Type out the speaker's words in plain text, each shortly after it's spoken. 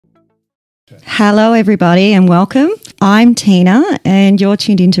Hello, everybody, and welcome. I'm Tina, and you're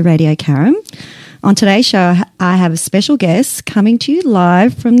tuned into Radio Carrum. On today's show, I have a special guest coming to you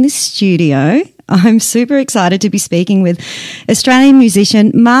live from the studio. I'm super excited to be speaking with Australian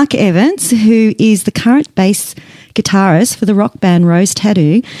musician Mark Evans, who is the current bass guitarist for the rock band Rose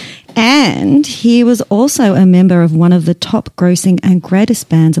Tattoo, and he was also a member of one of the top grossing and greatest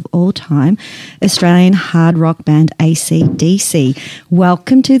bands of all time, Australian hard rock band acdc.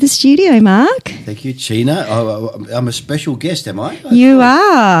 Welcome to the studio, Mark. Thank you, Tina. I'm a special guest, am I? You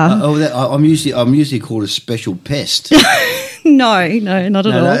are. I'm usually called a special pest. No, not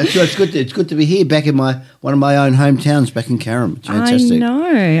at all. No, it's good to be here, back in one of my own hometowns, back in Carrum. It's fantastic.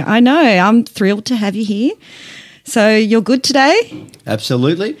 I know. I'm thrilled to have you here. So you're good today?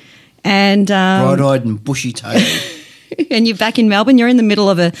 Absolutely. And bright-eyed and bushy-tailed. And you're back in Melbourne. You're in the middle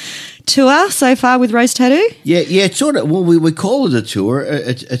of a tour so far with Rose Tattoo? Yeah. It's sort of. Well, we call it a tour.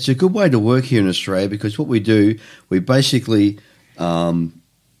 It's a good way to work here in Australia because what we do, we basically do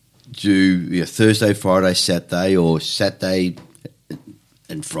Thursday, Friday, Saturday, or Saturday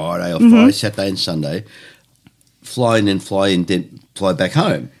and Friday, or Friday, Saturday and Sunday. Fly in, then fly back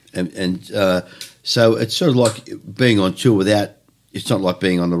home, and so it's sort of like being on tour without. It's not like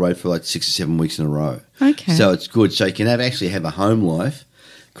being on the road for like 6 or 7 weeks in a row. Okay. So it's good. So you can actually have a home life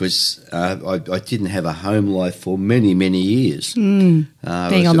because I didn't have a home life for many, many years. Being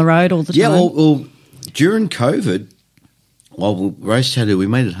on the road all the time. Yeah, well, during COVID, Rose Tattoo, we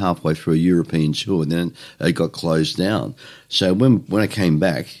made it halfway through a European tour and then it got closed down. So when I came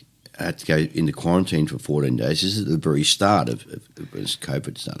back, I had to go into quarantine for 14 days. This is the very start of as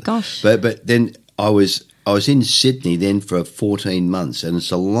COVID started. Gosh. But then I was in Sydney then for 14 months, and it's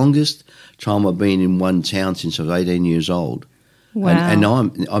the longest time I've been in one town since I was 18 years old. Wow. And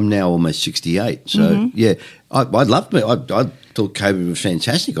I'm now almost 68. So, yeah, I'd love it. I thought COVID was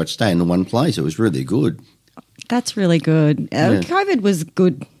fantastic. I'd stay in the one place. It was really good. That's really good. COVID was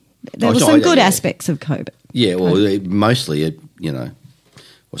good. There were some good aspects of COVID. Yeah, well, mostly it,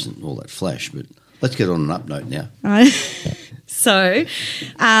 wasn't all that flash, but let's get on an up note now. So,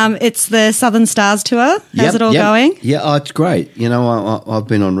 it's the Southern Stars tour. How's it all going? Yeah, it's great. I've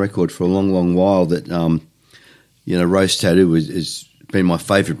been on record for a long, long while that, Rose Tattoo has been my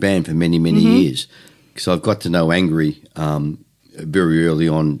favourite band for many, many years because I've got to know Angry very early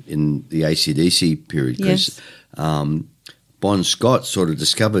on in the acdc period because Bon Scott sort of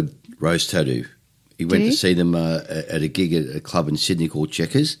discovered Rose Tattoo. He went to see them at a gig at a club in Sydney called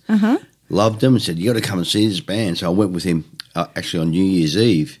Checkers. Loved them and said, "You got to come and see this band." So I went with him actually on New Year's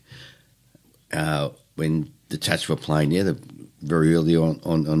Eve when the Tats were playing there, very early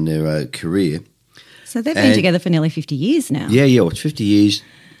on their career. So they've been together for nearly 50 years now. Yeah, well, it's 50 years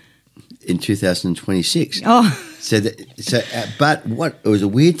in 2026. Oh, but what it was a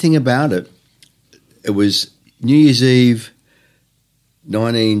weird thing about it. It was New Year's Eve,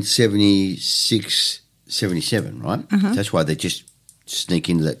 1976, 77, right? That's why they just sneak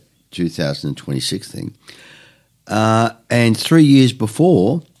into that 2026 thing. And 3 years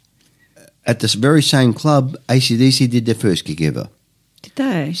before, at this very same club, acdc did their first gig ever. Did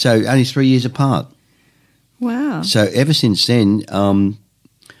they? So only 3 years apart. Wow. So ever since then,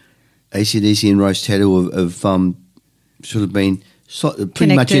 acdc and Rose Tattoo have sort of been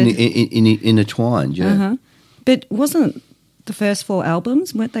pretty much intertwined. Yeah. But wasn't the first 4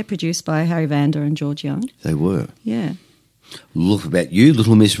 albums, weren't they produced by Harry Vander and George Young? They were. Yeah. Look about you,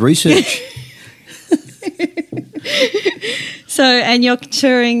 Little Miss Research. So, and you're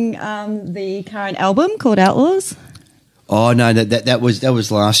touring the current album called Outlaws? Oh no, that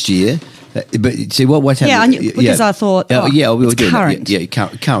was last year. But see what happened? Yeah, because I thought, it's current. Yeah,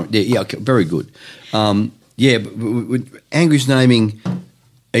 current. Yeah, very good. But Angry's naming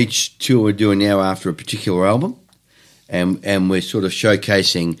each tour we're doing now after a particular album, and we're sort of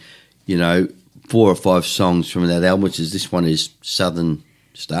showcasing, 4 or 5 songs from that album, which is this one is Southern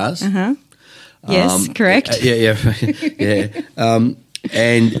Stars. Yes, correct. Yeah.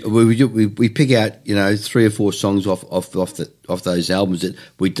 And we pick out 3 or 4 songs off those albums that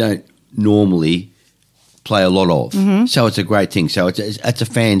we don't normally play a lot of. So it's a great thing. So it's a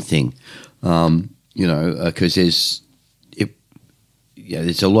fan thing, because there's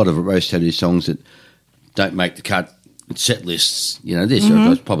a lot of Rose Tattoo songs that don't make the cut set lists.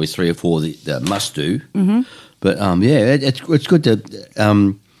 There's probably 3 or 4 that must do. But it's good to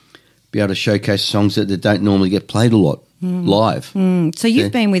be able to showcase songs that don't normally get played a lot live. So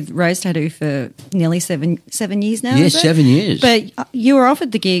you've been with Rose Tattoo for nearly 7 years now. Yeah, 7 years. But you were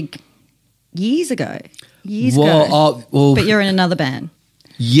offered the gig years ago. But you're in another band.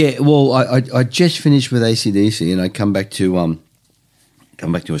 Yeah, well, I just finished with acdc and I come back to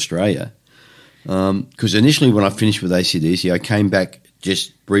Australia, Because initially when I finished with acdc, I came back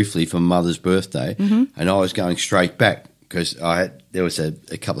just briefly for Mother's birthday, and I was going straight back because there was a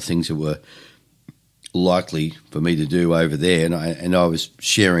couple of things that were likely for me to do over there, and I was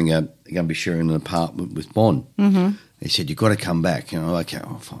going to be sharing an apartment with Bon. He said, "You've got to come back." And I'm like,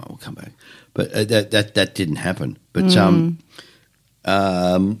 "Oh, fine, I'll come back." But that didn't happen. But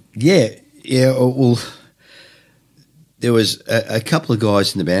well, there was a couple of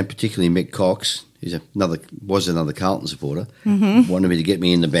guys in the band, particularly Mick Cox. He's another Carlton supporter. Wanted me to get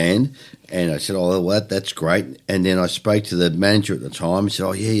me in the band, and I said, "Oh, well, that's great." And then I spoke to the manager at the time. He said,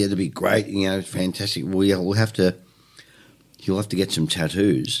 "Oh, yeah, that'd be great. You know, fantastic. You'll have to get some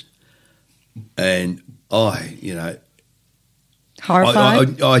tattoos." And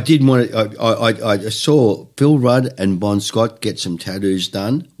horrified. I did want to. I saw Phil Rudd and Bon Scott get some tattoos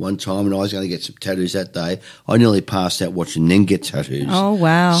done one time, and I was going to get some tattoos that day. I nearly passed out watching them get tattoos. Oh,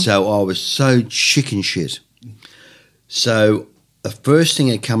 wow! So I was so chicken shit. So the first thing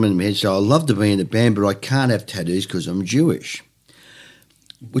that came into my head, so I love to be in a band, but I can't have tattoos because I'm Jewish,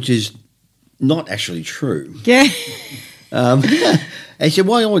 which is not actually true. Yeah. He said,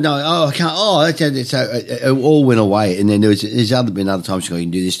 "Why? Oh, no, I can't." Oh, it all went away. And then there's been other times you can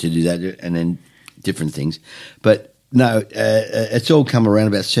do this, to do that, and then different things. But no, it's all come around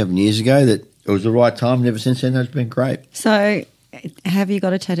about 7 years ago that it was the right time. And ever since then, it's been great. So, have you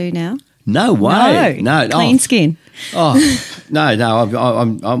got a tattoo now? No way. No. Clean skin. Oh, no.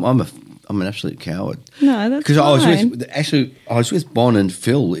 I'm an absolute coward. No, that's because I was with Bon and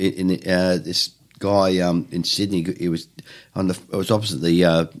Phil in this guy in Sydney. It was opposite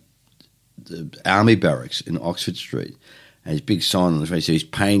the army barracks in Oxford Street, and his big sign on the face says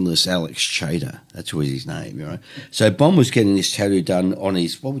 "Painless Alex Chater." That's was his name, you know. So Bon was getting this tattoo done on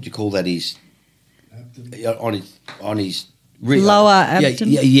his, what would you call that? His on his lower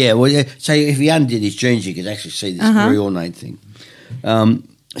abdomen. Yeah. Well, yeah. So if he undid his jeans, you could actually see this very ornate thing.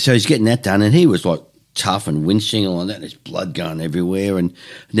 So he's getting that done, and he was like tough and wincing and all that, and there's blood going everywhere. And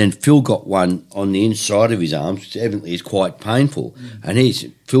then Phil got one on the inside of his arms, which evidently is quite painful. And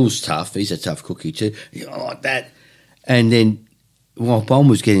Phil's tough. He's a tough cookie too. He's like that. And then while Bon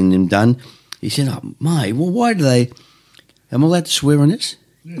was getting them done, he said, "Oh, mate, well, why do they? Am I allowed to swear on this?"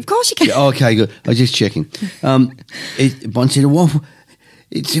 Of course you can. Yeah, okay, good. I was just checking. Bon said, "Well,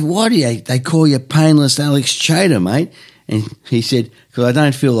 why do they call you Painless Alex Chater, mate?" And he said, "Because I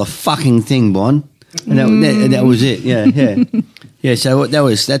don't feel a fucking thing, Bon." And that was it. Yeah. So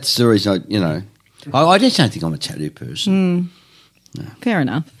that's the reason I just don't think I'm a tattoo person. No. Fair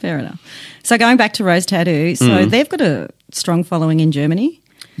enough. So going back to Rose Tattoo, so they've got a strong following in Germany.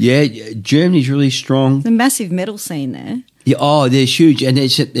 Yeah, Germany's really strong. The massive metal scene there. Yeah, they're huge, and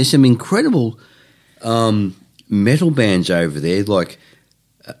there's some incredible metal bands over there, like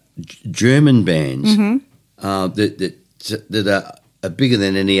German bands that are bigger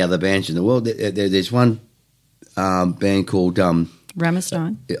than any other bands in the world. There's one band called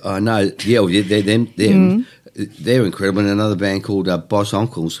Rammstein. I know. Yeah, they're them. They're incredible. And another band called Boss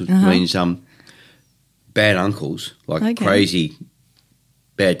Uncles, which means bad uncles, like crazy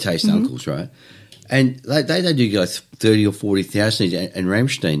bad taste uncles, right? And they do like 30 or 40,000. And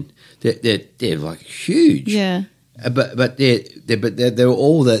Rammstein, they're like huge. Yeah. But they're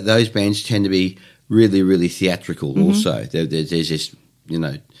all those bands tend to be really, really theatrical. Also, there's this,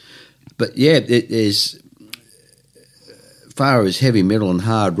 but yeah, there's. As far as heavy metal and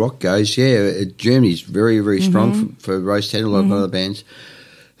hard rock goes, Germany's very, very strong for Rose Tattoo. A lot of other bands,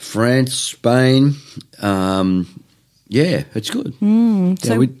 France, Spain, it's good.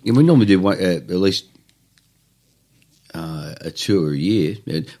 So we normally do at least a tour a year.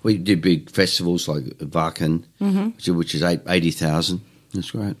 We do big festivals like Wacken, which is 80,000.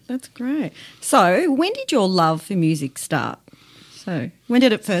 That's great. That's great. So when did your love for music start? So when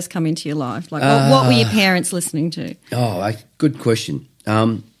did it first come into your life? Like what were your parents listening to? Oh, good question.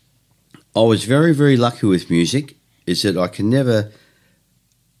 I was very, very lucky with music, is that I can never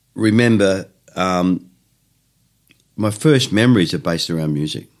remember my first memories are based around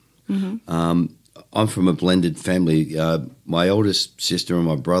music. I'm from a blended family. My oldest sister and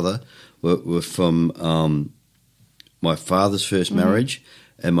my brother were from my father's first marriage,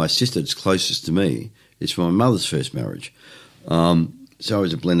 and my sister that's closest to me is from my mother's first marriage. So I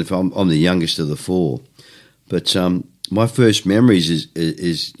was a blended family. I'm the youngest of the four. But my first memories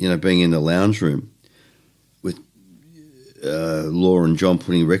is being in the lounge room with Laura and John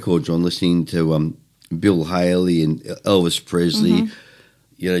putting records on, listening to Bill Haley and Elvis Presley,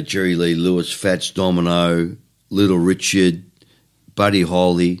 Jerry Lee Lewis, Fats Domino, Little Richard, Buddy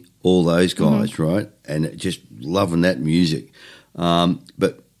Holly, all those guys, right? And just loving that music.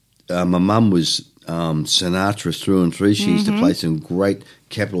 But my mum was Sinatra through and through. She used to play some great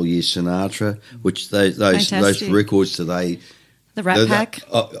Capital Years Sinatra, which those records today. The Rat Pack.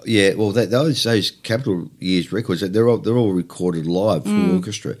 Those Capital Years records, they're all recorded live for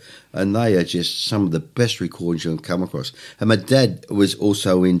orchestra, and they are just some of the best recordings you'll come across. And my dad was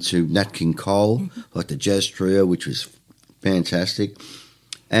also into Nat King Cole, like the Jazz Trio, which was fantastic,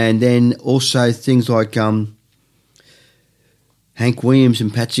 and then also things like Hank Williams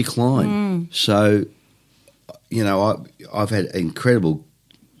and Patsy Cline. So, I've had incredible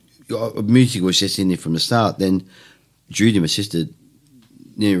music was just in there from the start. Then Judy, my sister,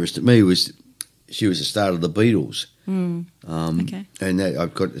 nearest to me, she was the start of the Beatles. Okay. And I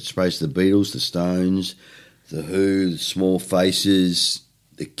got exposed to the Beatles, the Stones, the Who, the Small Faces,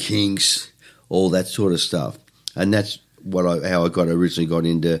 the Kinks, all that sort of stuff. And that's how I originally got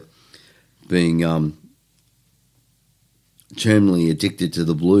into being terminally addicted to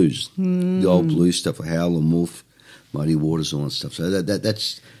the blues, the old blues stuff, Howlin' Wolf, Muddy Waters, all that stuff. So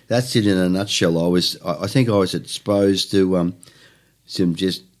that's it in a nutshell. I think I was exposed to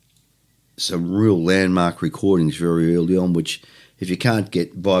some real landmark recordings very early on, which if you can't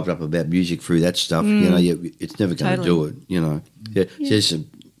get vibed up about music through that stuff, it's never going to do it. There's some,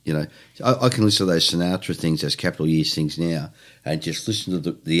 I can listen to those Sinatra things, those Capital Years things now, and just listen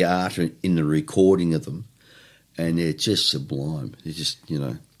to the art in the recording of them, and they're just sublime. They're just,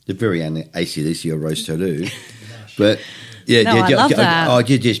 they're very ACDC or Rose Tattoo, but yeah, I love that.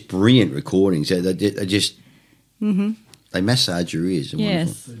 They're just brilliant recordings. They just they massage your ears.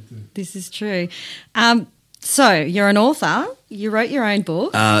 Yes, this is true. So you're an author. You wrote your own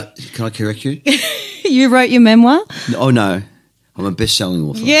book. Can I correct you? You wrote your memoir? Oh, no. I'm a best-selling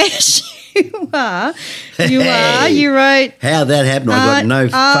author. Yes, you are. You are. You wrote... How that happened, I got no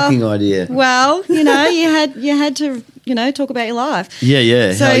fucking idea. Well, you had to, talk about your life.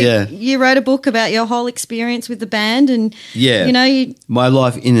 Yeah. So hell yeah. You wrote a book about your whole experience with the band and, my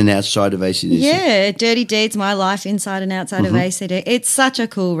life in and outside of ACDC. Yeah, Dirty Deeds, My Life Inside and Outside of ACDC. It's such a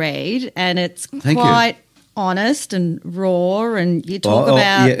cool read and it's quite honest and raw, and you talk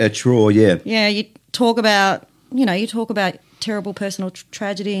about... Yeah, it's raw, yeah. Yeah, you talk about, terrible personal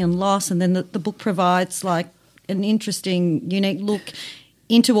tragedy and loss, and then the book provides like an interesting, unique look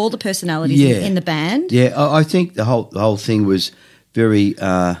into all the personalities in the band. Yeah, I think the whole thing was very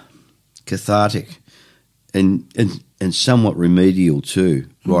cathartic and somewhat remedial too,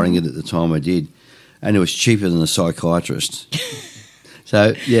 writing it at the time I did. And it was cheaper than a psychiatrist.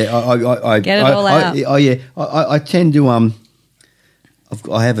 So, yeah, I get it all out. I tend to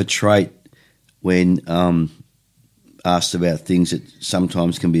I have a trait when asked about things that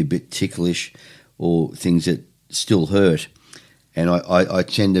sometimes can be a bit ticklish or things that still hurt, and I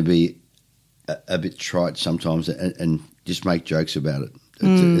tend to be a bit trite sometimes and just make jokes about it.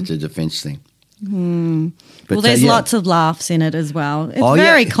 It's a defence thing. But, well, there's lots of laughs in it as well. It's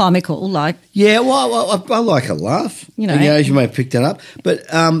very comical. Like, well, I like a laugh. As you may have picked that up, but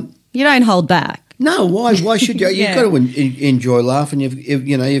you don't hold back. No, why should you? You've got to enjoy laughing.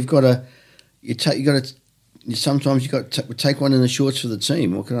 You've got to. Sometimes you got to take one in the shorts for the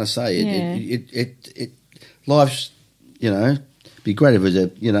team. What can I say? Life's, be great if it was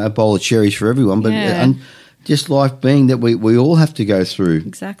a bowl of cherries for everyone, but just life being that we all have to go through.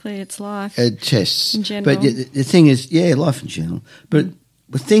 Exactly, it's life. Tests. In general. But the thing is, life in general. But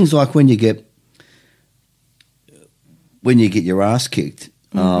with things like when you get your ass kicked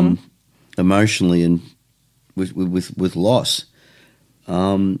emotionally and with loss,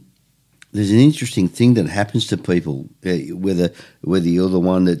 there's an interesting thing that happens to people, whether you're the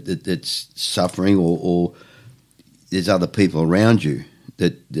one that's suffering or there's other people around you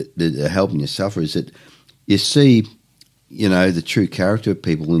that are helping you suffer, is that you see, the true character of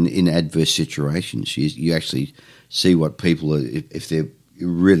people in adverse situations. You actually see what people are, if they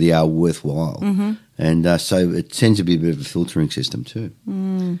really are worthwhile. And so it tends to be a bit of a filtering system too.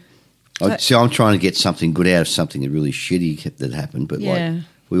 So I'm trying to get something good out of something really shitty that happened, but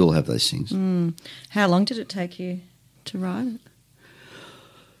we all have those things. How long did it take you to write it?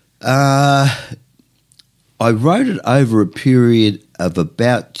 I wrote it over a period of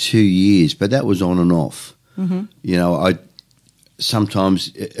about 2 years, but that was on and off. I sometimes,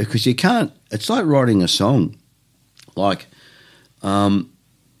 because you can't, it's like writing a song. Like, I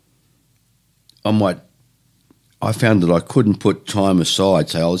found that I couldn't put time aside,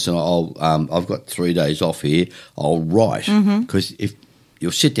 say, listen, I've got 3 days off here, I'll write. Because if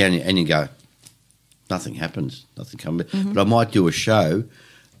you'll sit down and you go, nothing happens, nothing comes. But I might do a show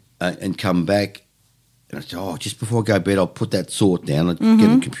and come back and I say, just before I go to bed, I'll put that thought down, I'd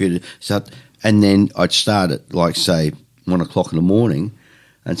get a computer, and then I'd start at, like, say, 1 o'clock in the morning,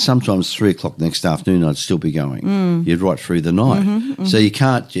 And sometimes 3 o'clock the next afternoon, I'd still be going. You'd write through the night. So you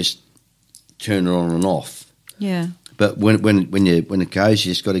can't just turn it on and off. Yeah. But when it goes,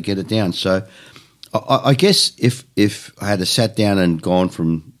 you just got to get it down. So I guess if I had sat down and gone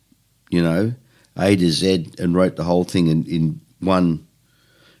from, A to Z and wrote the whole thing in one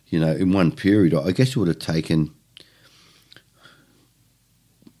period, I guess it would have taken,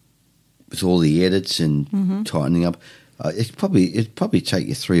 with all the edits and tightening up, it'd probably take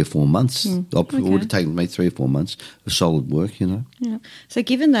you 3 or 4 months. It would have taken me 3 or 4 months of solid work, Yeah. So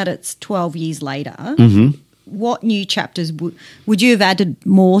given that it's 12 years later, what new chapters would you have added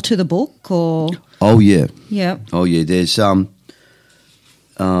more to the book? Or Oh yeah. Yeah. Oh yeah. There's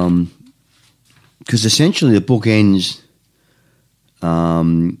because essentially the book ends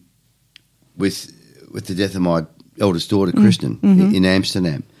with the death of my eldest daughter, Kristen, in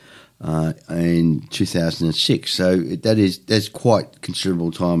Amsterdam in 2006. So that's quite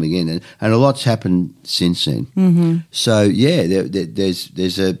considerable time again, and a lot's happened since then. So yeah,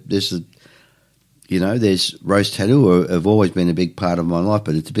 there's Rose Tattoo have always been a big part of my life,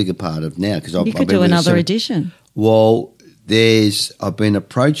 but it's a bigger part of now because you could do another edition. Well, I've been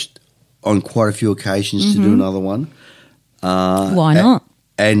approached on quite a few occasions to do another one. Why not?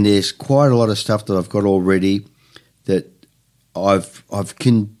 And there's quite a lot of stuff that I've got already that I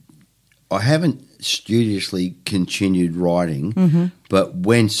haven't studiously continued writing, but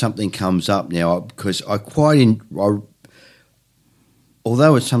when something comes up now, because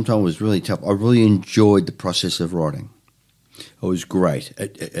although it sometimes was really tough, I really enjoyed the process of writing. It was great.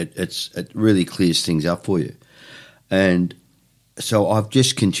 It really clears things up for you, and so I've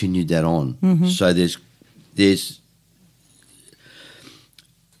just continued that on. So there's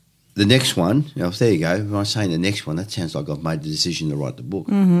the next one. There you go. When I'm saying the next one, that sounds like I've made the decision to write the book.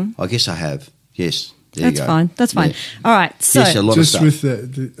 I guess I have. Yes. That's fine. That's fine. Yeah. All right. So yes, a lot just of stuff.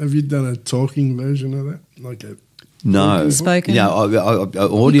 with have you done a talking version of that, like a spoken? No,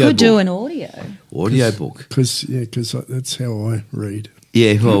 audio. You could book. do an audio book. Because that's how I read.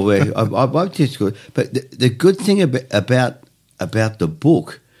 Yeah, well, I just good. But the good thing about the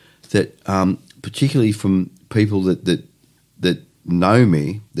book that particularly from people that know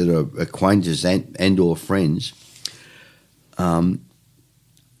me, that are acquaintances and or friends, I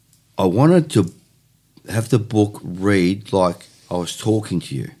wanted to have the book read like I was talking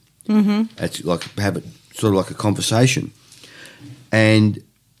to you. It's like have it sort of like a conversation, and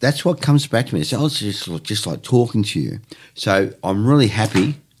that's what comes back to me. So it's just like talking to you. So I'm really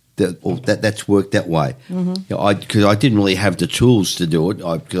happy that's worked that way. Because I didn't really have the tools to do it.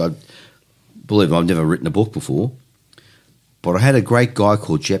 Because I believe I've never written a book before. But I had a great guy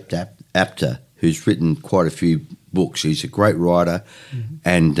called Jeff Apter who's written quite a few books. He's a great writer,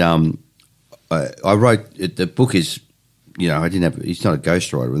 and I wrote the book. Is he's not a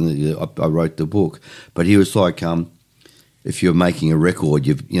ghostwriter. I wrote the book, but he was like, if you're making a record,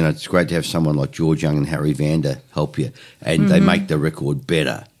 it's great to have someone like George Young and Harry Vander help you, and they make the record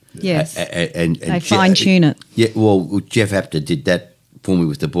better. Yes, and they fine tune it. Yeah, well, Jeff Apter did that for me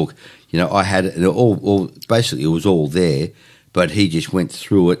with the book. I had it all basically it was all there, but he just went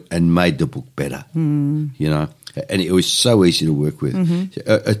through it and made the book better. And it was so easy to work with.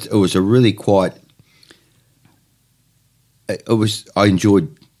 It was a really quite. I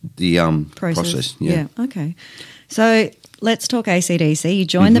enjoyed the process. Yeah. Okay. So let's talk ACDC. You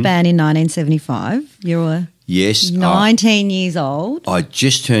joined the band in 1975. You were 19 years old. I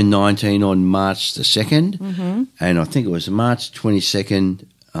just turned 19 on March the 2nd, and I think it was March 22nd.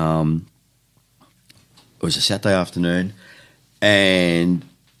 It was a Saturday afternoon, and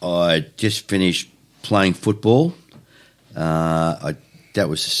I just finished playing football. That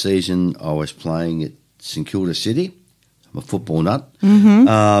was the season I was playing at St Kilda City. I'm a football nut.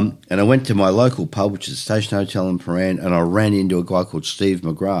 And I went to my local pub, which is the Station Hotel in Paran, and I ran into a guy called Steve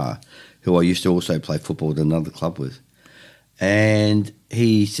McGrath, who I used to also play football at another club with. And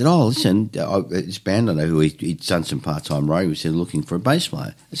he said, listen, this band I know who he'd done some part-time writing. He said, looking for a bass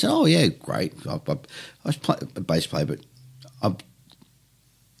player. I said, yeah, great. I was a bass player, but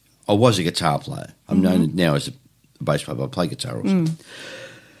I was a guitar player. I'm known now as a bass player, but I play guitar also.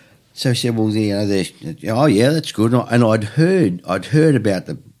 So he said, that's good. And I'd heard about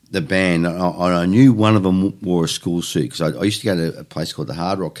the band, and I knew one of them wore a school suit because I used to go to a place called the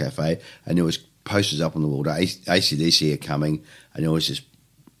Hard Rock Cafe, and there was posters up on the wall. ACDC are coming, and there was this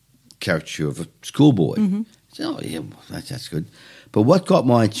caricature of a schoolboy. I said, that's good. But what got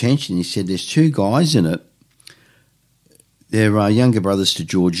my attention, he said, there's two guys in it. They're younger brothers to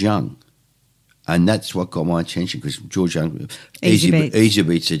George Young. And that's what got my attention because George Young, Easy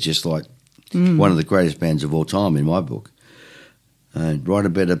Beats are just like one of the greatest bands of all time in my book. and write a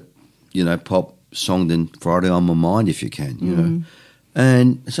better, pop song than Friday on My Mind if you can, you know.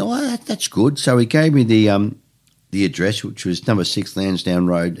 And so that's good. So he gave me the address, which was number 6 Lansdowne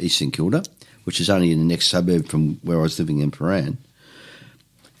Road, East St Kilda, which is only in the next suburb from where I was living in Paran.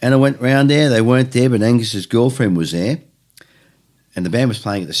 And I went round there. They weren't there, but Angus's girlfriend was there. And the band was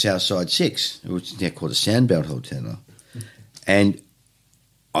playing at the Southside 6, which is now called the Soundbelt Hotel. And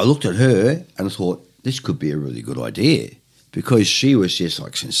I looked at her and I thought, this could be a really good idea, because she was just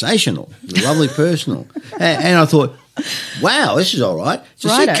like sensational, a lovely person. And I thought, wow, this is all right. So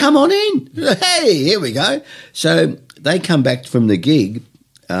I said, come on in. Hey, here we go. So they come back from the gig,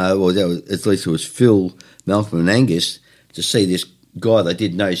 at least it was Phil, Malcolm and Angus, to see this guy they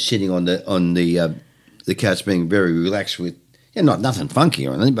didn't know sitting on the couch being very relaxed with, nothing funky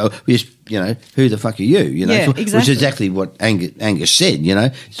or anything, but we just, who the fuck are you? Yeah, exactly. Which is exactly what Angus said,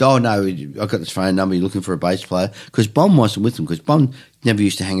 So, oh, no, I got this phone number, you're looking for a bass player. Because Bon wasn't with them, because Bon never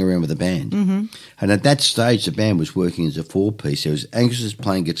used to hang around with a band. Mm-hmm. And at that stage, the band was working as a 4-piece. There was Angus was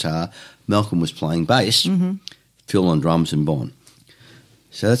playing guitar, Malcolm was playing bass, Phil on drums and Bon.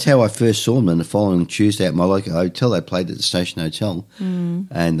 So that's how I first saw them. And the following Tuesday at my local hotel, they played at the Station Hotel.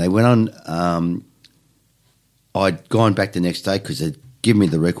 And they went on... I'd gone back the next day because they'd given me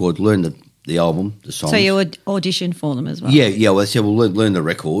the record, learned the album, the songs. So you would audition for them as well? Yeah. Well, they said, well, learn the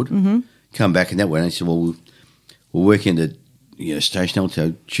record, come back, and that way. And they said, well, we'll work in the Station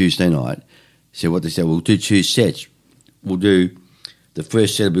Hotel Tuesday night. So what they said, we'll do 2 sets. We'll do the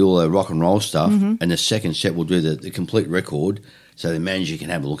first set will be all the rock and roll stuff, and the second set we'll do the complete record, so the manager can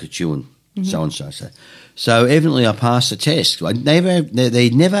have a look at you and so and so. So evidently, I passed the test. They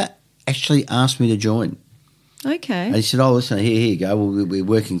never actually asked me to join. Okay. And he said, oh, listen, here you go. We're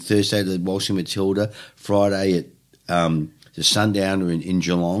working Thursday at the Walshing Matilda, Friday at the Sundowner in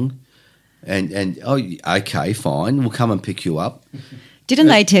Geelong. And okay, fine, we'll come and pick you up. Didn't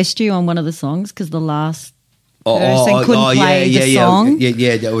they test you on one of the songs because the last person couldn't play the song?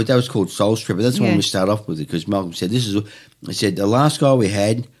 Yeah, that was called Soul Stripper. That's the one we start off with, because Malcolm said, the last guy we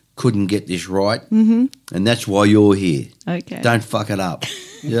had couldn't get this right, and that's why you're here. Okay. Don't fuck it up.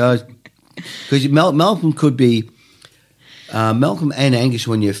 Because Malcolm could be Malcolm and Angus,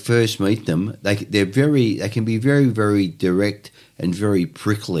 when you first meet them, they can be very, very direct and very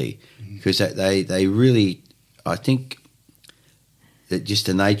prickly, because they really, I think, that just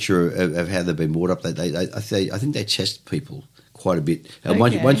the nature of how they've been brought up, I think they test people quite a bit.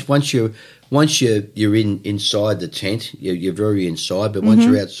 Once you're inside the tent, you're very inside, but once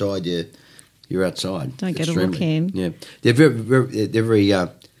you're outside, you're outside. Don't get a look in. Yeah, they're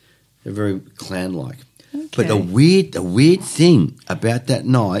very clown-like. Okay. But the weird thing about that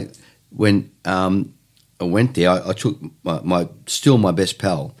night when I went there, I took my best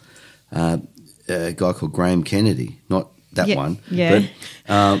pal, a guy called Graham Kennedy, not that one, but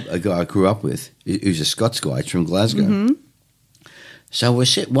a guy I grew up with, who's a Scots guy. He's from Glasgow. Mm-hmm. So we're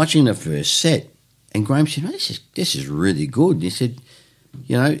watching the first set, and Graham said, "This is really good." And he said,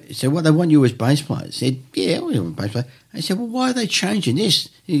 "Well, they want you as bass player." I said, "Yeah, I want a bass player." I said, "Well, why are they changing this?"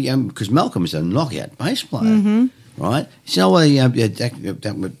 Because Malcolm is a knockout bass player, right? He said, "Oh, well,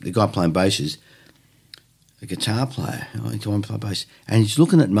 the guy playing bass is a guitar player. I want to play bass." And he's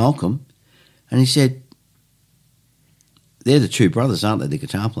looking at Malcolm, and he said, "They're the two brothers, aren't they, the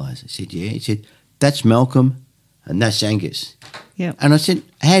guitar players?" I said, "Yeah." He said, "That's Malcolm and that's Angus." Yeah. And I said,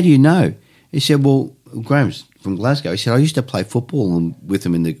 "How do you know?" He said, "Well, Graham's from Glasgow." He said, "I used to play football with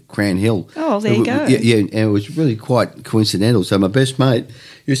him in the Crown Hill." Oh, there you go. Yeah, and it was really quite coincidental. So my best mate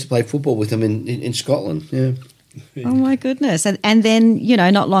used to play football with him in Scotland. Yeah. Oh, my goodness. And then,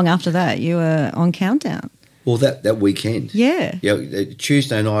 not long after that, you were on Countdown. Well, that weekend. Yeah. Yeah.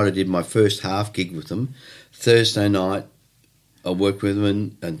 Tuesday night, I did my first half gig with them. Thursday night, I worked with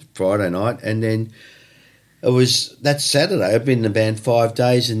them, and Friday night, and then that Saturday. I've been in the band 5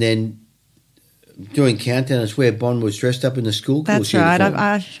 days, and then doing Countdown is where Bon was dressed up in the school. That's right.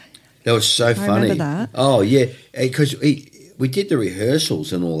 That was so funny. I remember that. Oh, yeah, because we did the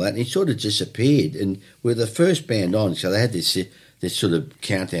rehearsals and all that, and he sort of disappeared, and we're the first band on, so they had this sort of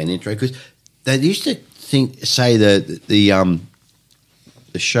Countdown intro, because they used to say that the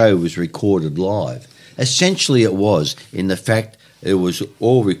show was recorded live. Essentially, it was, in the fact it was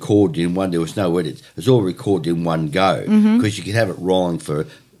all recorded in one. There was no edits. It was all recorded in one go, because you could have it rolling for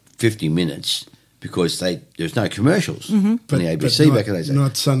 50 minutes. Because there was no commercials on the ABC back in those days.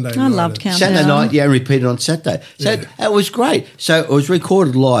 Not Sunday night. I loved Countdown. Sunday night, and repeated on Saturday. So it was great. So it was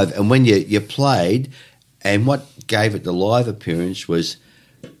recorded live, and when you played, and what gave it the live appearance was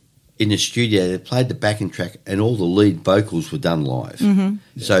in the studio, they played the backing track, and all the lead vocals were done live.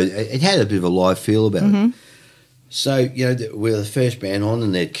 Mm-hmm. So it had a bit of a live feel about it. So, we're the first band on,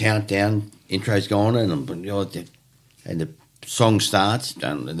 and their countdown intro's going on, and the song starts,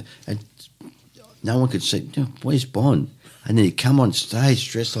 and no one could see, where's Bon? And then he'd come on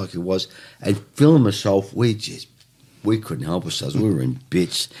stage dressed like he was and film himself. We couldn't help ourselves. We were in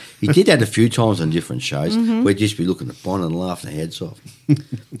bits. He did that a few times on different shows. Mm-hmm. We'd just be looking at Bon and laughing our heads off.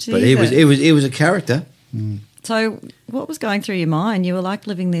 But he was a character. Mm. So what was going through your mind? You were like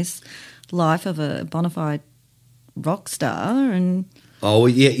living this life of a bona fide rock star, and well,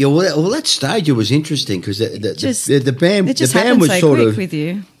 that stage it was interesting because the band was so sort quick of with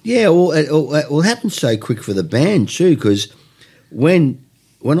you. Yeah, it happened so quick for the band too because when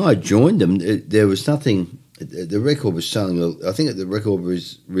I joined them, there was nothing. The record was selling. I think the record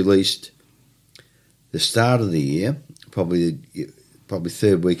was released the start of the year, probably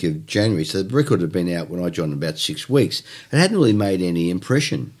third week of January. So the record had been out when I joined about 6 weeks. It hadn't really made any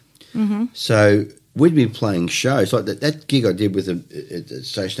impression. Mm-hmm. So we'd been playing shows like that gig I did with at the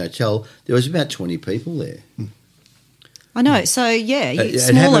Station Hotel. There was about 20 people there. I know. So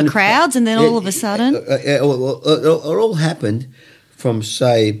smaller crowds, and then all of a sudden, it all happened from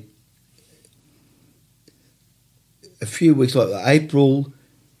say a few weeks, like April,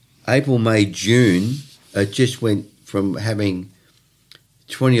 May, June. It just went from having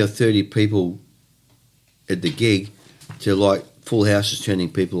 20 or 30 people at the gig to like full houses turning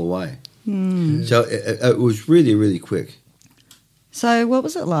people away. Mm. So it was really, really quick. So what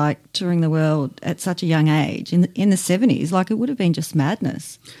was it like touring the world at such a young age in the 70s? Like it would have been just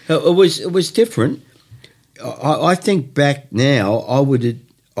madness. It was different. I think back now,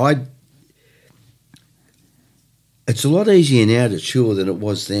 it's a lot easier now to tour than it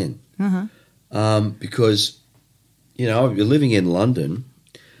was then. Uh-huh. Because, you're living in London,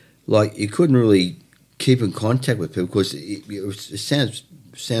 like you couldn't really keep in contact with people because it sounds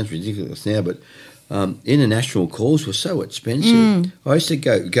ridiculous now, but international calls were so expensive. Mm. I used to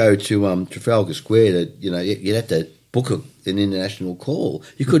go to Trafalgar Square to, you'd have to book an international call.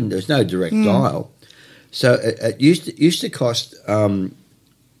 You couldn't, there was no direct dial. So it used to cost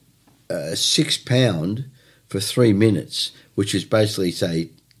 £6 for 3 minutes, which is basically, say,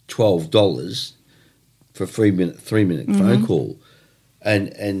 $12 for a 3 minute mm-hmm. phone call.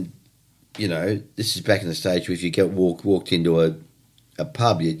 And this is back in the stage where if you walked into a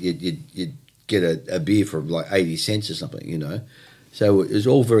pub, you'd get a beer for like 80 cents or something, So it was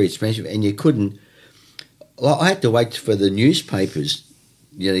all very expensive, and you couldn't. I had to wait for the newspapers,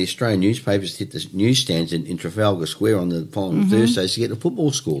 the Australian newspapers, to hit the newsstands in Trafalgar Square on the following mm-hmm. Thursdays to get the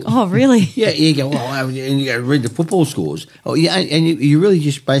football scores. Oh, really? Yeah, you go, and you go read the football scores. Oh, yeah, and you really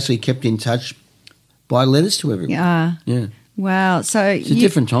just basically kept in touch by letters to everyone. Yeah. Wow. So it's a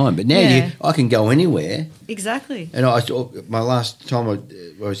different time, but now I can go anywhere. Exactly. And my last time I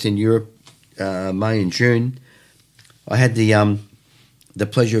was in Europe, May and June, I had the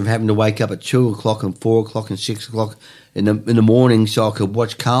pleasure of having to wake up at 2:00 and 4:00 and 6:00 in the morning so I could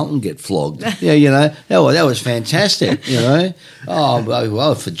watch Carlton get flogged. Yeah, that was fantastic. Oh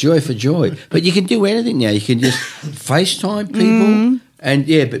well, for joy. But you can do anything now. You can just FaceTime people, and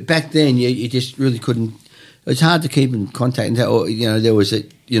but back then you just really couldn't. It was hard to keep in contact. Or there was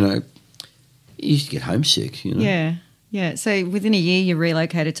you used to get homesick. Yeah. So within a year, you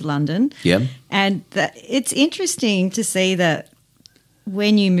relocated to London. Yeah. And it's interesting to see that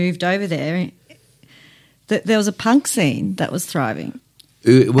when you moved over there, that there was a punk scene that was thriving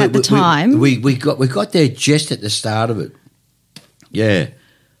at the time. We got there just at the start of it. Yeah.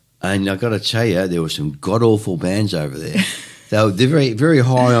 And I got to tell you, there were some god awful bands over there. They're very, very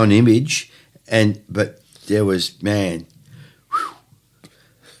high on image, but there was that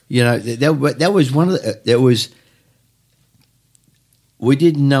was one of the we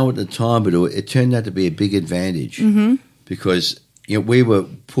didn't know at the time, but it turned out to be a big advantage mm-hmm. because we were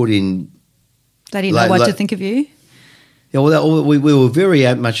put in. They didn't know what to think of you. Yeah, well, we were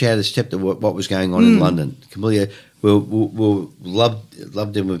very much out of step to what was going on in London. Completely, we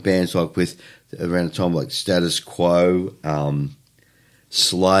loved them with bands like around the time like Status Quo,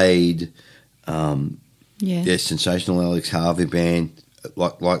 Slade, their sensational Alex Harvey band,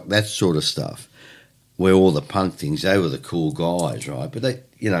 like that sort of stuff. Where all the punk things, they were the cool guys, right? But they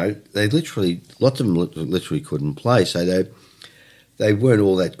literally, lots of them literally couldn't play, so they weren't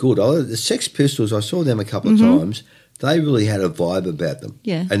all that good. The Sex Pistols, I saw them a couple mm-hmm. of times. They really had a vibe about them.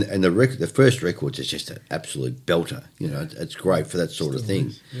 Yeah. And the first record is just an absolute belter. It's great for that sort of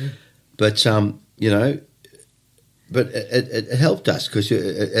thing. Yeah. But but it helped us because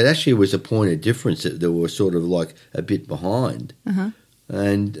it actually was a point of difference that were sort of like a bit behind, uh-huh.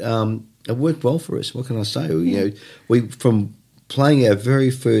 and it worked well for us. What can I say? Yeah. We from playing our very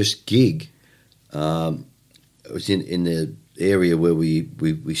first gig. was in the area where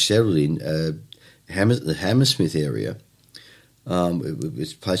we settled in, the Hammersmith area. It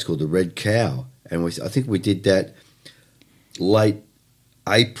was a place called the Red Cow, and I think we did that late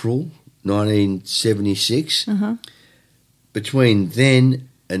April 1976. Between then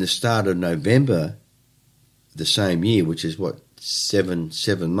and the start of November the same year, which is what, seven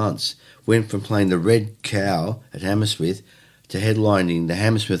months, went from playing the Red Cow at Hammersmith to headlining the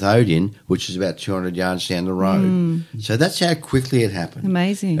Hammersmith Odeon, which is about 200 yards down the road. So that's how quickly it happened.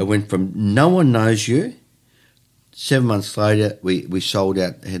 Amazing. It went from no one knows you. 7 months later, we sold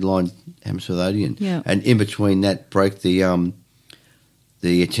out headline Hammersmith Odeon. Yeah. And in between that, broke the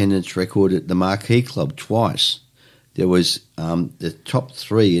attendance record at the Marquee Club twice. There was the top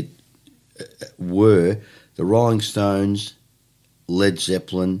three were the Rolling Stones, Led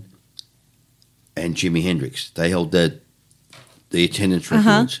Zeppelin, and Jimi Hendrix. They held the attendance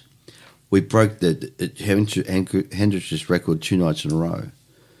records. We broke the Hendrix's record 2 nights in a row.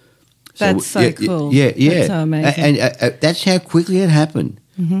 That's so cool. Yeah. That's so amazing. And that's how quickly it happened.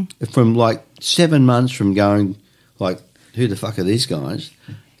 From like 7 months from going like, who the fuck are these guys,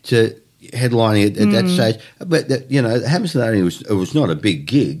 to headlining at that stage. But Hammersmith Odeon was not a big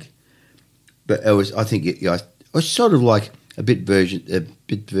gig, but it was. I think it was sort of like a bit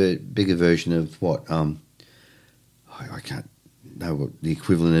bigger version of what I can't know what the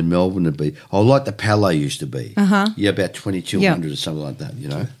equivalent in Melbourne would be. Oh, like the Palais used to be. Yeah, about 2,200 or something like that.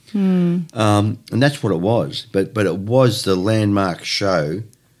 And that's what it was. But it was the landmark show,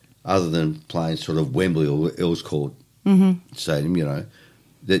 other than playing sort of Wembley or Earls Court Stadium.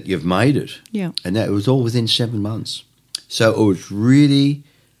 That you've made it. Yeah, and that it was all within 7 months. So it was really,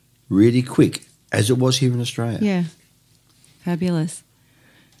 really quick, as it was here in Australia. Yeah, fabulous.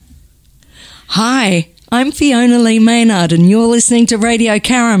 Hi, I'm Fiona Lee Maynard and you're listening to Radio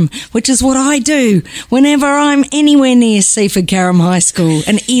Carrum, which is what I do whenever I'm anywhere near Seaford Carrum High School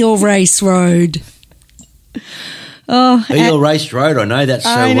and Eel Race Road. Eel Race Road, I know that so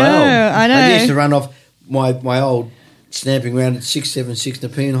well. I know. I used to run off my old snapping around at 676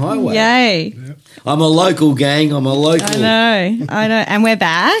 Nepean Highway. Yay. Yep. I'm a local, gang. I'm a local. I know. And we're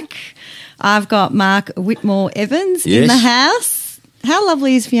back. I've got Mark Whitmore Evans in the house. How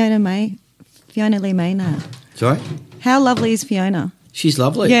lovely is Fiona Lee Maynard? Sorry? How lovely is Fiona? She's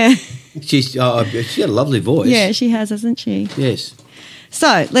lovely. Yeah. She's got a lovely voice. Yeah, she has, hasn't she? Yes. So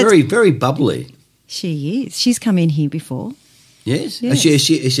let's. Very, very bubbly. She is. She's come in here before. Yes. Yes. Is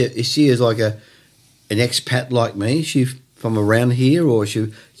she is like an expat like me? Is she from around here, or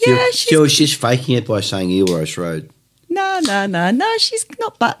she's faking it by saying Eel Race Road? No. She's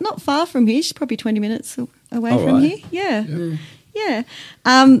not far from here. She's probably 20 minutes away from here. Yeah.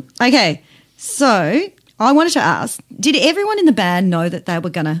 Okay. So I wanted to ask: did everyone in the band know that they were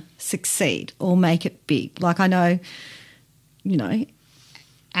going to succeed or make it big? Like I know,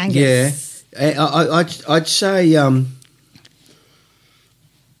 Angus. Yeah. I'd say,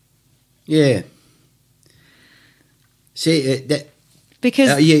 yeah. See that because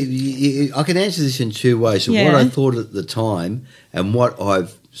I can answer this in two ways. So what I thought at the time and what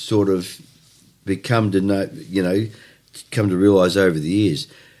I've sort of become to know, come to realise over the years.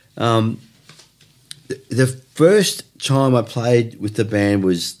 The first time I played with the band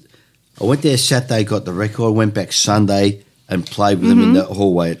was I went there Saturday, got the record, went back Sunday and played with them in the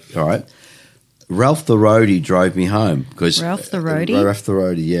hallway. All right. Ralph the Roadie drove me home because Ralph the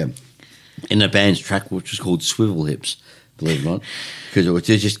Roadie, yeah, in the band's track, which was called Swivel Hips, believe it or not, because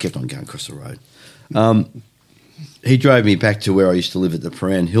it just kept on going across the road. He drove me back to where I used to live at the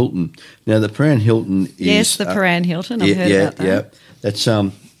Paran Hilton. Now the Paran Hilton is the Paran Hilton. I've heard about that. Yeah, that's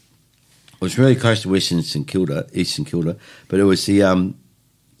it was really close to East St Kilda, but it was the I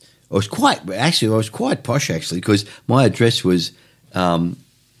was quite posh actually because my address was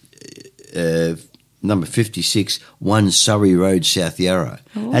number 56, 1 Surrey Road, South Yarra.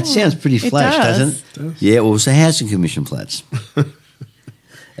 Oh, that sounds pretty flash, doesn't it? Does. Yeah, well, it was the Housing Commission flats.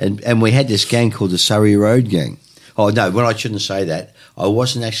 and we had this gang called the Surrey Road Gang. Oh, no, well, I shouldn't say that. I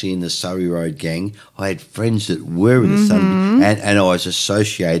wasn't actually in the Surrey Road Gang. I had friends that were in the Surrey, and I was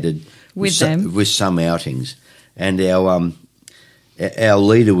associated with some outings. And our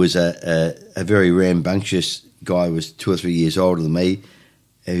leader was a very rambunctious guy, was 2 or 3 years older than me,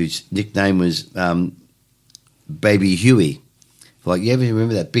 whose nickname was Baby Huey. Like, you ever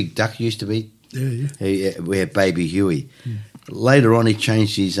remember that big duck used to be? Yeah. We had Baby Huey. Later on, he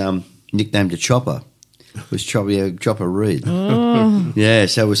changed his nickname to Chopper. It was Chopper Reed. Oh. Yeah,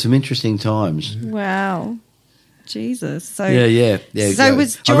 so it was some interesting times. Wow. Jesus. So Yeah. So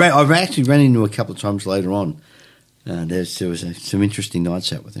was I actually ran into him a couple of times later on. There was some interesting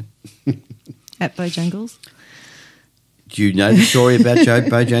nights out with him. At Bojangles? Do you know the story about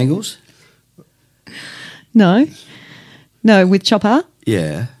Bojangles? No, with Chopper.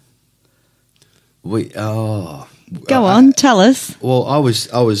 Yeah. Go on, tell us. Well, I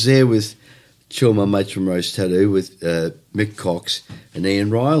was there with two of my mates from Rose Tattoo with Mick Cox and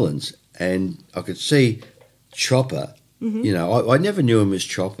Ian Rylands, and I could see Chopper. Mm-hmm. You know, I never knew him as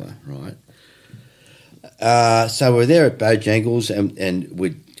Chopper, right? So we're there at Bojangles, and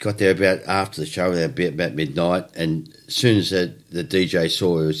we got there about after the show, about midnight, and as soon as the DJ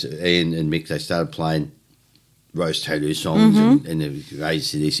saw it was Ian and Mick, they started playing Rose Tattoo songs and the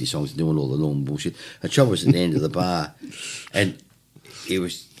ACDC songs, doing all the normal bullshit. And Chopper was at the end of the bar, and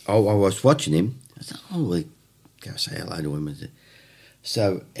I was watching him. I thought, oh, well, go say hello to him.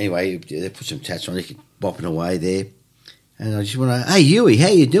 So anyway, they put some tats on. He kept bopping away there. And I just went, hey, Huey, how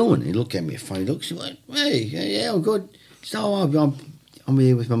you doing? He looked at me a funny look. He went, hey, yeah, I'm good. He said, oh, I'm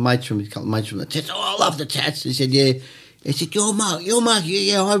here with my mates a couple of mates from the Tats. Oh, I love the Tats. He said, yeah. He said, you're Mark.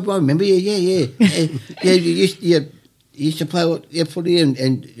 Yeah, I remember you. Yeah. You used to play footy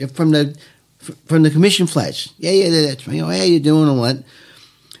and you're from the Commission Flats. Yeah, that's me. Oh, how you doing, all that?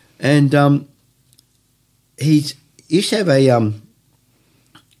 And he used to have a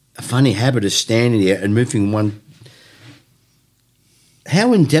funny habit of standing there and moving one.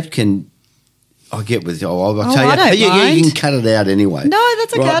 How in depth can I get with you? I'll tell you. I don't mind. You can cut it out anyway. No,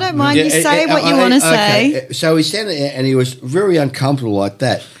 that's okay. Right. I don't mind. You say what you want to say. So he's standing there and he was very uncomfortable like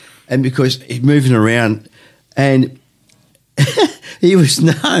that, and because he's moving around, and he was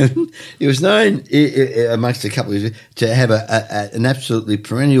known amongst a couple of to have an absolutely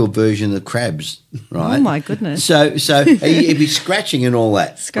perennial version of crabs, right? Oh my goodness! So he'd be scratching and all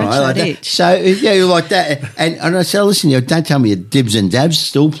that, scratch right? that like itch. That. So yeah, like that. And I said, listen, don't tell me your dibs and dabs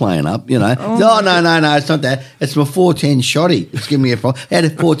still playing up, you know? No, it's not that. It's my 410 shotty. It's giving me a problem. I had a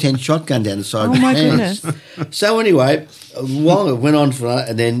 410 shotgun down the side of my pants. Goodness! So anyway, while it went on for,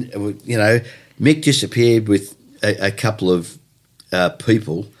 and then Mick disappeared with a couple of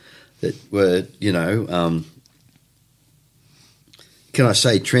people that were, can I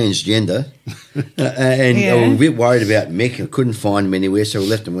say transgender, and I was a bit worried about Mick. I couldn't find him anywhere, so we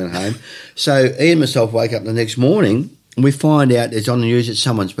left and went home. So Ian and myself wake up the next morning and we find out it's on the news that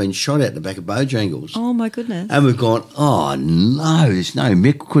someone's been shot at the back of Bojangles. Oh, my goodness. And we've gone, oh, no, there's no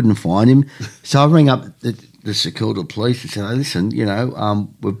Mick, couldn't find him. So I ring up the Secunda police and said, hey, listen,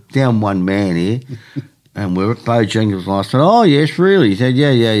 we're down one man here. And we're at Bojangles last night. Oh, yes, really? He said,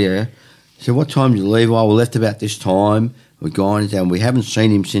 yeah. So what time did you leave? Oh, we left about this time. We're gone down. We haven't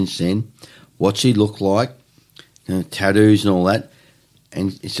seen him since then. What's he look like? Tattoos and all that.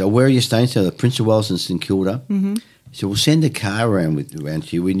 And he said, where are you staying? So the Prince of Wales and St Kilda. Mm-hmm. He said, we'll send a car around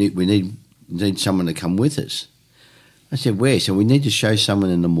to you. We need someone to come with us. I said, where? So we need to show someone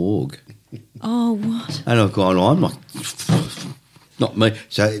in the morgue. Oh, what? And I've gone, I'm not me.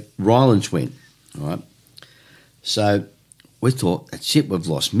 So Rylands went, all right. So we thought, that's it, we've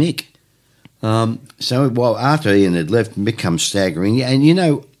lost Mick. So after Ian had left, Mick comes staggering. And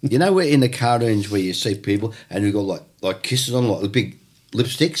we're in the cartoons where you see people and you've got like kisses on, like the big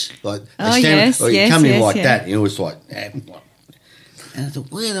lipsticks. Like you come in like that, it's like, and I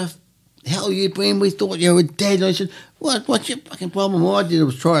thought, where the hell you been? We thought you were dead. And I said, what's your fucking problem? All I did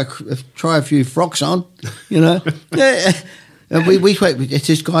was try a few frocks on, Yeah. And we it's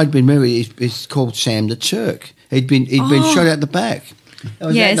this guy had been married. He's called Sam the Turk. He'd been shot out the back.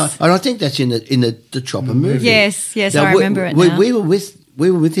 Yes, and I think that's in the Chopper movie. Yes, now, I remember it now. We were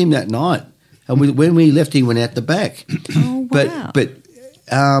with him that night, and when we left, he went out the back. Oh wow! But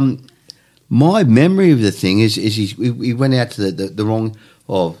my memory of the thing is he went out to the wrong,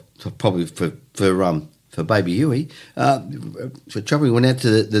 probably for baby Huey. So Chopper went out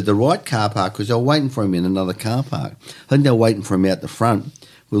to the right car park because they were waiting for him in another car park. I think they were waiting for him out the front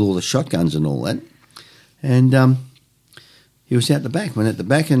with all the shotguns and all that. And he was out the back, went out the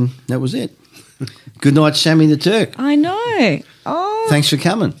back, and that was it. Good night, Sammy the Turk. I know. Oh. Thanks for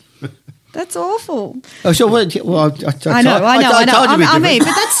coming. That's awful. Oh, so what? Well, I know. I mean,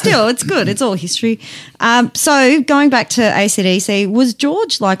 but that's still, it's good. It's all history. So going back to ACDC, was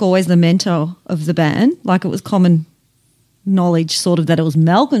George always the mentor of the band? Like it was common knowledge sort of that it was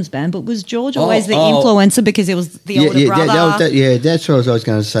Malcolm's band, but was George always the influencer because it was the older brother? That's what I was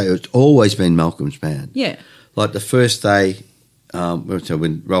going to say. It's always been Malcolm's band. Yeah. Like the first day, so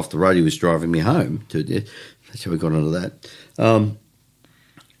when Ralph the roadie was driving me home, that's how we got onto that.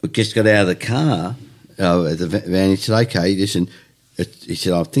 We just got out of the car at the van. He said, okay, listen. He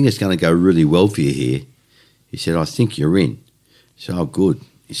said, I think it's going to go really well for you here. He said, I think you're in. I said, oh, good.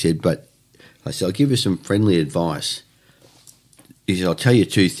 He said, but I said, I'll give you some friendly advice. He said, I'll tell you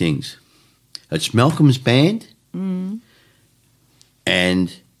two things. It's Malcolm's band, and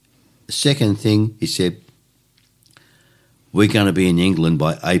And the second thing, he said, we're going to be in England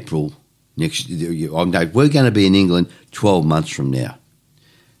by April next year. No, we're going to be in England 12 months from now.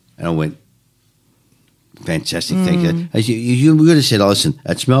 And I went, fantastic, thank you. You would have said, listen,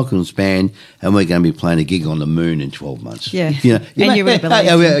 it's Malcolm's band and we're going to be playing a gig on the moon in 12 months. Yeah. You know, And you would have believed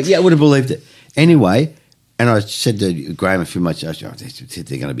it. Yeah, I would have believed it. Anyway, and I said to Graham a few months ago, they said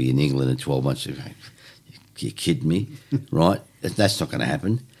they're going to be in England in 12 months. You kidding me, right? That's not going to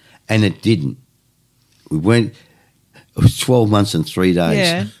happen. And it didn't. We went, it was 12 months and 3 days.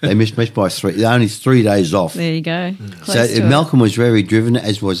 Yeah. They missed by 3, they're only 3 days off. There you go. So Close to Malcolm was very driven,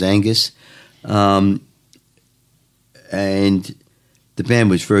 as was Angus. And the band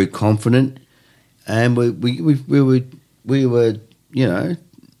was very confident. And we were, you know,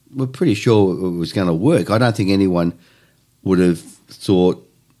 we're pretty sure it was going to work. I don't think anyone would have thought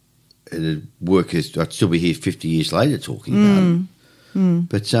it'd work. I'd still be here 50 years later talking about it.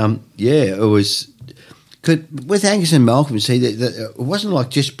 But, yeah, it was... with Angus and Malcolm, see, it wasn't like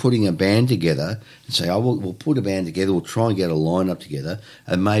just putting a band together and say, oh, we'll put a band together, we'll try and get a lineup together,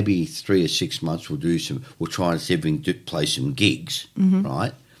 and maybe 3 or 6 months we'll try and see if we can play some gigs,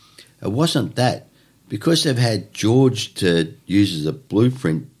 right? It wasn't that. Because they've had George to use as a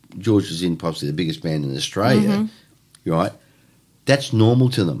blueprint, George was in possibly the biggest band in Australia, right? That's normal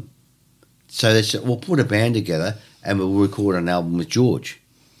to them. So they said, we'll put a band together and we'll record an album with George.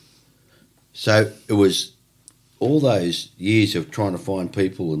 So it was all those years of trying to find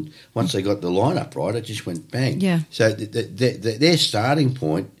people, and once they got the lineup right, it just went bang. Yeah. So their starting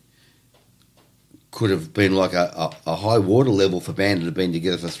point could have been like a high water level for band that had been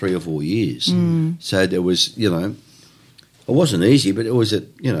together for 3 or 4 years. So there was, you know, it wasn't easy, but it was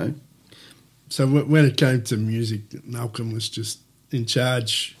you know. So when it came to music, Malcolm was just in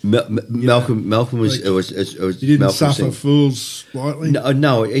charge. Malcolm was. Like, it was. He didn't Malcolm suffer saying, fools lightly.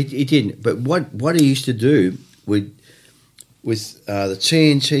 No, he didn't. But what he used to do with the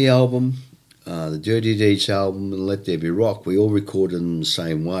T.N.T. album, the Dirty Deeds album, and Let There Be Rock, we all recorded them the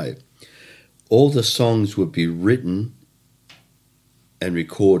same way. All the songs would be written and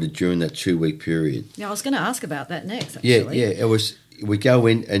recorded during that 2-week period. Yeah, I was going to ask about that next, actually. Yeah. It was. We go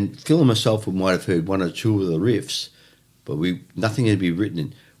in, and Phil and myself might have heard 1 or 2 of the riffs, but nothing had been written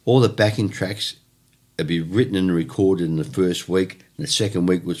in. All the backing tracks had been written and recorded in the first week, and the second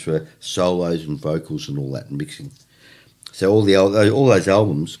week was for solos and vocals and all that and mixing. So all those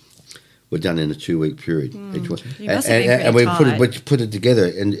albums were done in a 2-week period. Each one. You must have been and we tight. put it together,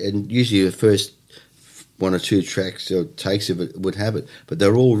 and usually the first 1 or 2 tracks or takes of it would have it, but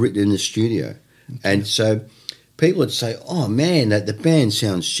they're all written in the studio. Okay. And so people would say, oh man, that the band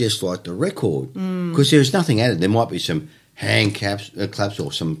sounds just like the record, because there's nothing added. There might be some hand claps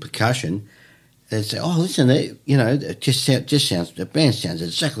or some percussion. They'd say, oh, listen, you know, it just sounds, the band sounds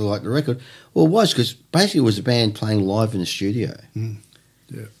exactly like the record. Well, it was, because basically it was a band playing live in the studio.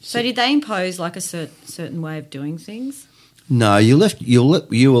 Yeah. So did they impose like a certain way of doing things? No, you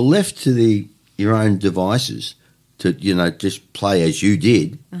were left to your own devices to, you know, just play as you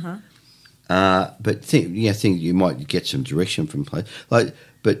did. But think you might get some direction from play.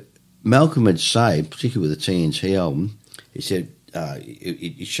 But Malcolm would say, particularly with the T.N.T. album, he said,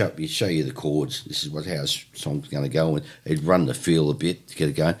 he'd show you the chords. This is how a song's going to go, and he'd run the feel a bit to get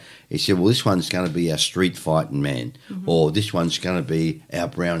it going. He said, well, this one's going to be our street fighting man, or this one's going to be our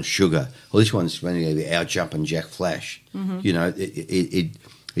brown sugar, or this one's going to be our jumping Jack Flash. You know, he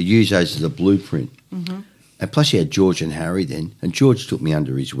used those as a blueprint. And plus he had George and Harry then, and George took me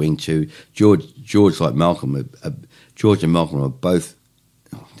under his wing too. George like Malcolm, George and Malcolm are both,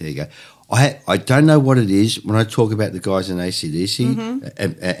 oh, there you go. I don't know what it is when I talk about the guys in ACDC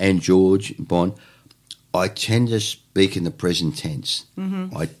and George and Bon. I tend to speak in the present tense.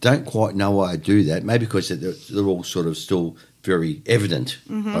 I don't quite know why I do that. Maybe because they're all sort of still very evident.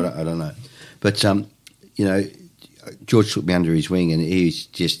 I don't know. But, you know, George took me under his wing, and he's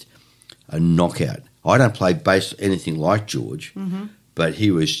just a knockout. I don't play bass anything like George, but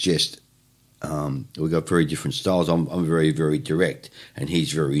he was just... we got very different styles. I'm very, very direct, and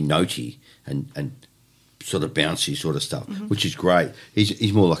he's very notey and sort of bouncy sort of stuff, which is great.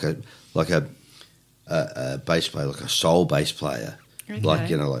 He's more like a bass player, like a soul bass player, like,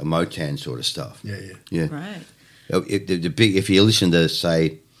 you know, like a Motown sort of stuff. Yeah. Right. If you listen to,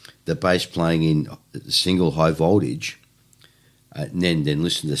 say, the bass playing in single high voltage, and then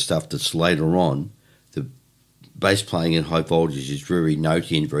listen to stuff that's later on, the bass playing in high voltage is very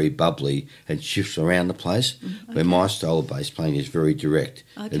notey and very bubbly and shifts around the place, where my style of bass playing is very direct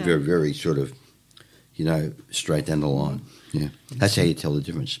and very, very sort of, you know, straight down the line. Yeah, that's how you tell the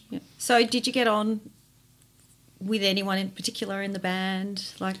difference. Yeah. So did you get on with anyone in particular in the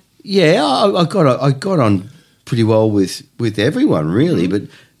band? Like, Yeah, I got on pretty well with everyone, really. But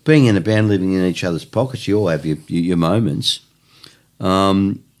being in a band, living in each other's pockets, you all have your moments.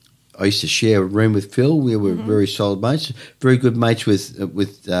 I used to share a room with Phil. We were very solid mates, very good mates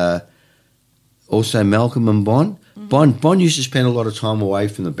with also Malcolm and Bon. Bon used to spend a lot of time away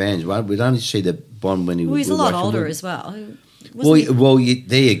from the bands. Right? We'd only see the Bon when he was. He's a lot older as well. There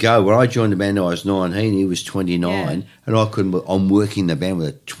you go. When I joined the band, I was 19. He was 29, and I couldn't. I'm working the band with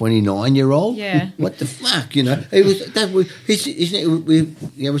a 29-year-old. Yeah. What the fuck, you know? He was that. We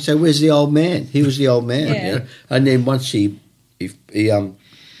say, "Where's the old man?" He was the old man. Yeah. You know? And then once he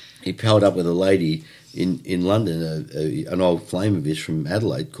palled up with a lady in London, an old flame of his from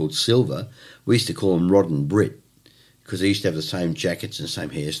Adelaide called Silver. We used to call him Rod and Britt, because they used to have the same jackets and the same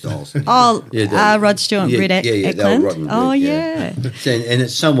hairstyles. Rod Stewart and Britt Eklund. They were Rod and Britt, Oh, yeah. So, and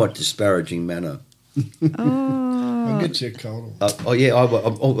it's somewhat disparaging manner. I'll get you a cold one. Yeah,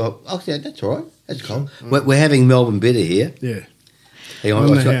 yeah, that's all right. That's cool. We're having Melbourne Bitter here. Yeah. Hang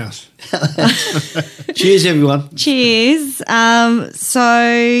On the house. Cheers, everyone. Cheers. So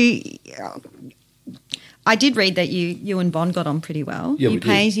I did read that you and Bon got on pretty well. Yeah, you we did.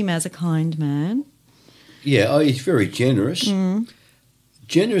 praise him as a kind man. Yeah, he's very generous.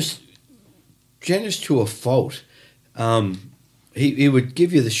 Generous to a fault. He would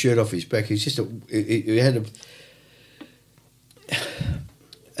give you the shirt off his back. He's just he had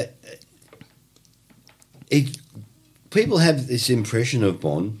people have this impression of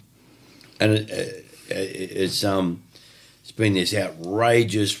Bon, and it's been this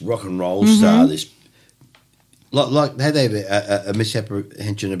outrageous rock and roll star. This like they have a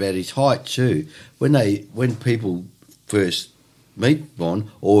misapprehension about his height too. When people first meet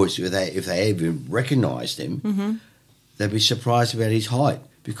Bon, or if they even recognised him, they'd be surprised about his height,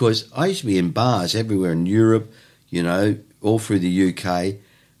 because I used to be in bars everywhere in Europe, you know, all through the UK.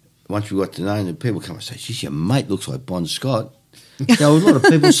 Once we got to know him, people come and say, "Geez, your mate looks like Bon Scott." Now, a lot of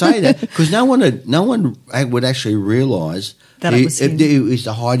people say that because no one would actually realise that it was him. It was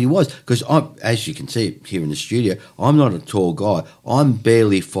the height he was. Because as you can see here in the studio, I'm not a tall guy. I'm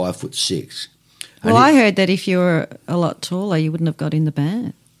barely 5'6". Well, I heard that if you were a lot taller, you wouldn't have got in the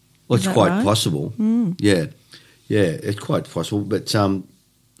band. Well, Is it's that quite right? possible. Yeah, it's quite possible. But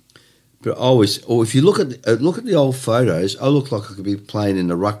if you look at the old photos, I look like I could be playing in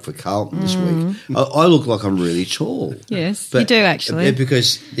the ruck for Carlton this week. I look like I'm really tall. Yes, you do actually.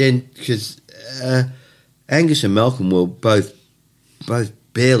 Because Angus and Malcolm were both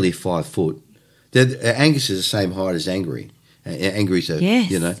barely 5 foot. Angus is the same height as Angry. Angry's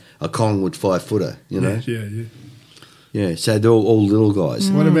a Collingwood 5-footer. You know. Yeah. So they're all little guys.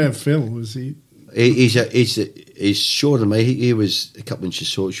 What about Phil? Was he? He's shorter than me. He was a couple inches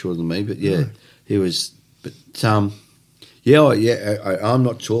shorter than me, but yeah, he was. But I'm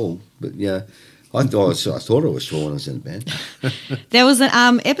not tall, but yeah, I thought I was tall when I was in the band. There was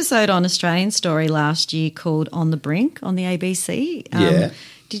an episode on Australian Story last year called "On the Brink" on the ABC.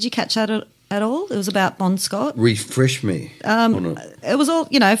 Did you catch that at all? It was about Bon Scott. Refresh me. It was all,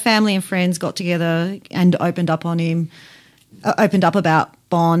 family and friends got together and opened up on him, opened up about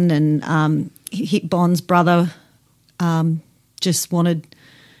Bon, and Bon's brother just wanted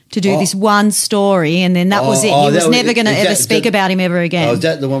to do this one story, and then that was it. He was never going to ever speak about him ever again. Oh, is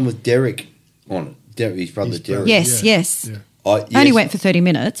that the one with Derek on it? His brother Derek. Yes. Yes. Only went for 30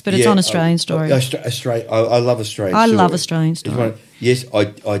 minutes, but it's on Australian Story. I love Australian Story. I love Australian Story. Yes,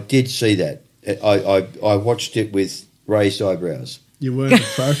 I did see that. I watched it with raised eyebrows. You weren't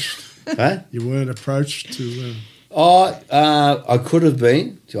approached? Huh? You weren't approached to... I could have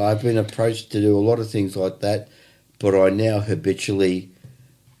been. I've been approached to do a lot of things like that, but I now habitually...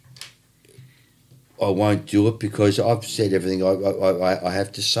 I won't do it because I've said everything I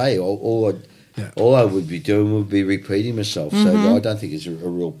have to say. All I would be doing would be repeating myself. So I don't think it's a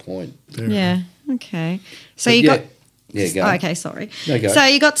real point. Yeah. Okay. So you got. Yeah, go. Okay, sorry. No, go. So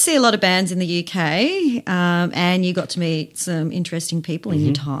you got to see a lot of bands in the UK, and you got to meet some interesting people in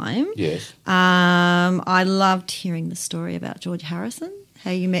your time. Yes. I loved hearing the story about George Harrison.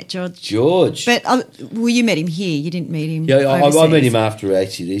 How you met George. But you met him here. You didn't meet him. Yeah, I met him after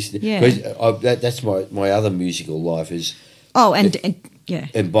ACDC. Yeah. That's my other musical life is. Oh, and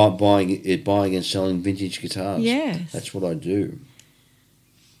buying and selling vintage guitars. Yes. That's what I do.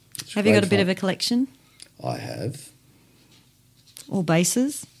 Have you got a bit of a collection? I have. All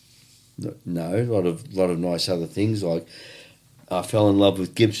basses? No, a lot of nice other things. Like I fell in love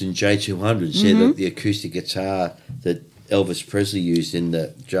with Gibson J200, the acoustic guitar that Elvis Presley used in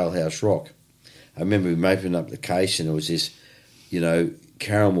the Jailhouse Rock. I remember him opening up the case and it was this,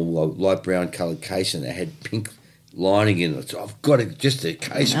 caramel, light brown coloured case, and it had pink lining in it. So I've got to just in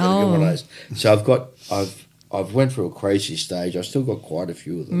case I've got to get one of those. So I've went through a crazy stage. I've still got quite a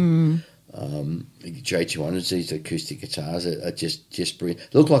few of them. J200s, these acoustic guitars are just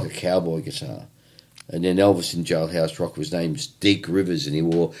brilliant. They look like a cowboy guitar. And then Elvis in Jailhouse Rock was named Deke Rivers, and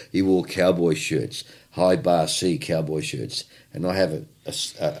he wore cowboy shirts, high bar C cowboy shirts. And I have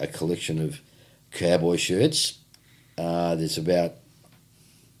a collection of cowboy shirts. There's about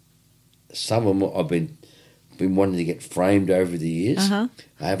some of them I've been wanting to get framed over the years. I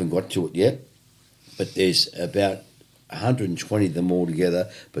haven't got to it yet, but there's about 120 of them all together.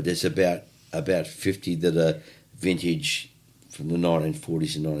 But there's about 50 that are vintage from the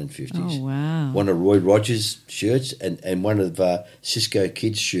 1940s and 1950s. Oh, wow. One of Roy Rogers' shirts and one of Cisco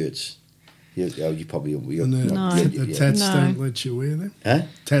Kids' shirts. You probably... The tats don't let you wear them? Huh?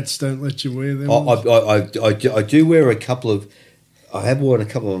 Tats don't let you wear them? I do wear a couple of... I have worn a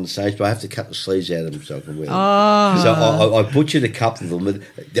couple on the stage, but I have to cut the sleeves out of them so I can wear them. Oh. So I butchered a couple of them.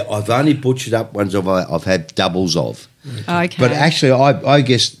 I've only butchered up ones I've had doubles of. Okay. But actually, I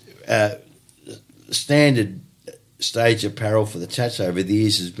guess standard stage apparel for the tats over the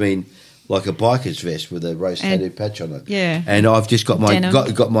years has been like a biker's vest with a rose tattoo patch on it. Yeah. And I've just got my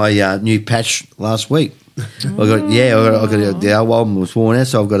new patch last week. I got the old one was worn out,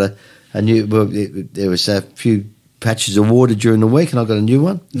 so I've got a new. Well, there was a few patches awarded during the week, and I got a new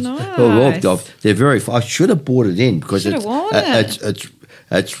one. Nice. They're very. I should have bought it in because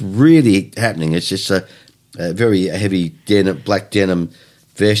it's really happening. It's just a very heavy black denim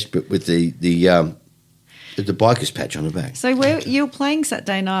vest, but with the biker's patch on the back. So you're playing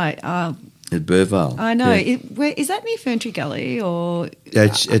Saturday night at Burvale. I know. Yeah. Is that near Ferntree Gully or?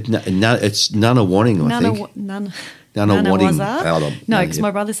 It's Nunawanning, I think. Nunawanning. No, because my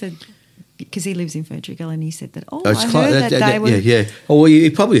brother said, because he lives in Ferntree Gully, and he said that. I heard that they were. Yeah. Oh, well,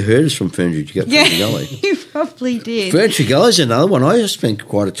 you probably heard us from Ferntree Gully. You probably did. Ferntree Gully's another one. I just spent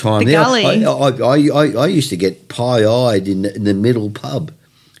quite a time there. Gully. I used to get pie-eyed in the middle pub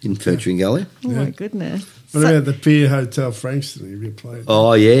in Ferntree Gully. Oh my goodness! What about the Pier Hotel Frankston? Have you played?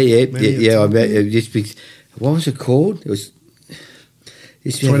 Oh yeah. What was it called? It was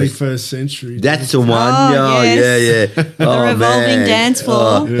 21st Century. That's the one. Oh, yes. Yeah. The revolving dance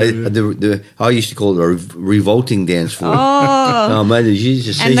floor. I used to call it a revolting dance floor. Oh, man, you used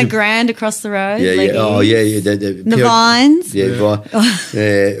to see and the Grand across the road. Yeah. Oh yeah. The Vines. Yeah.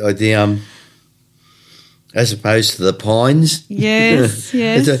 As opposed to the Pines. Yes.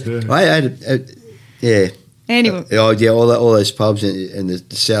 Anyway. All those pubs and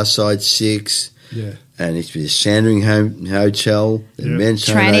the South Side Six. Yeah. And it's the Sandring Hotel, the Men's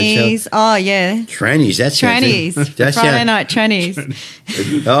Home Trannies. Hotel. Oh, yeah. Trannies, that's Trannies. Friday night trannies.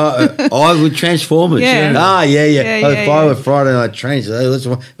 With Transformers. Yeah. If I were Friday night trannies.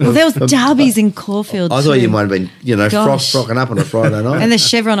 Well, there was derbies in Caulfield I thought you might have been, frocking up on a Friday night. And the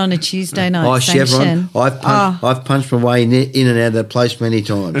Chevron on a Tuesday night. Chevron. I've punched my way in and out of that place many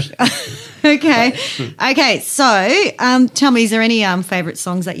times. Okay. So, tell me, is there any favourite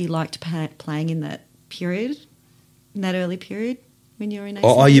songs that you liked playing in that period, in that early period when you were in ACDC?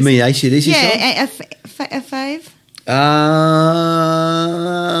 Oh, you mean ACDC songs? Yeah, a fave?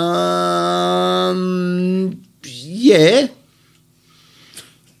 Yeah.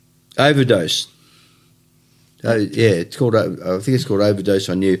 Overdose. It's called. I think it's called Overdose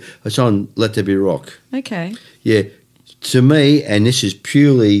on You. It's on Let There Be Rock. Okay. Yeah. To me, and this is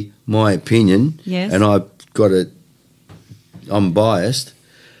purely my opinion, yes, and I'm biased.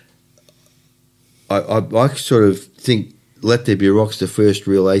 I sort of think Let There Be Rock's the first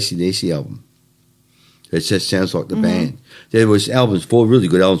real AC/DC album. It just sounds like the band. There was really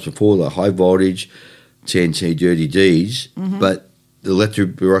good albums before, like High Voltage, T.N.T, Dirty Deeds, but the Let There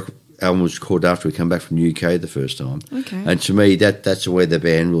Be Rock album was called after we come back from the UK the first time. Okay. And to me, that's where the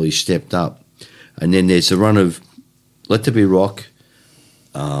band really stepped up. And then there's a run of Let There Be Rock,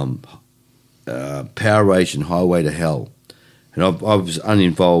 Power Rage and Highway to Hell. And I was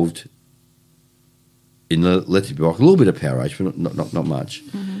uninvolved in Let There Be Rock, a little bit of Power Rage, but not much.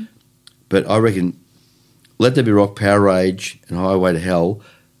 Mm-hmm. But I reckon Let There Be Rock, Power Rage and Highway to Hell,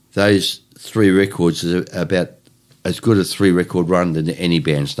 those three records are about as good a three-record run than any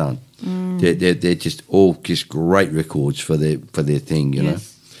band's done. They're just all just great records for their thing, you know.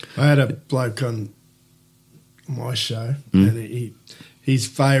 I had a bloke on my show, and his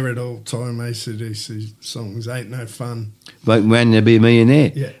favourite all-time AC/DC songs Ain't No Fun. But When There Be a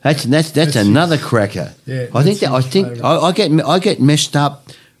Millionaire. Yeah. That's another cracker. Yeah, I think I get messed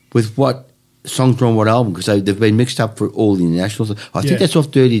up with what songs are on what album? Because they've been mixed up for all the nationals. I think that's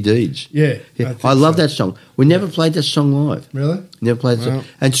off Dirty Deeds. Yeah. I love that song. We never played that song live. Really? Never played that song.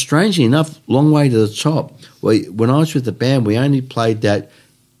 And strangely enough, Long Way to the Top, when I was with the band, we only played that,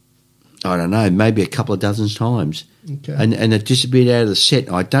 I don't know, maybe a couple of dozen times. Okay. And it disappeared out of the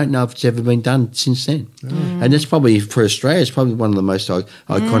set. I don't know if it's ever been done since then. And that's probably, for Australia, it's probably one of the most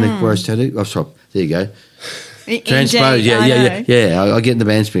iconic words tattoo. Oh, sorry. There you go. Transposed, yeah. I get the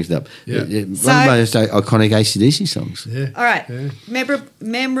bands mixed up. Yeah. One of the most iconic ACDC songs. Yeah. All right. Yeah.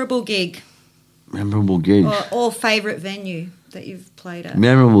 Memorable gig Memorable gigs. or favourite venue that you've played at.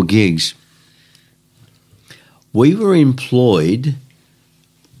 Memorable gigs. We were employed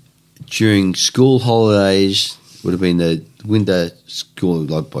during school holidays, would have been the winter school,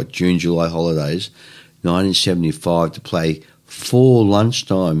 like by June, July holidays, 1975, to play 4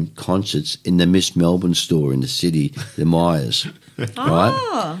 lunchtime concerts in the Miss Melbourne store in the city, the Myers.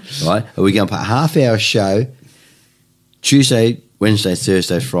 Right? And we're going to play a half-hour show Tuesday, Wednesday,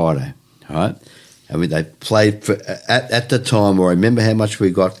 Thursday, Friday. Right? And they played for, at the time, I remember how much we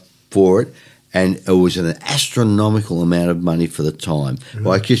got for it, and it was an astronomical amount of money for the time.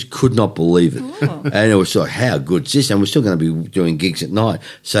 I just could not believe it. And it was like, how good is this? And we're still going to be doing gigs at night.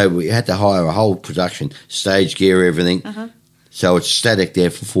 So we had to hire a whole production, stage gear, everything. So it's static there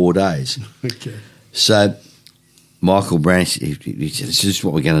for 4 days. Okay. So Michael Branch, he said, this is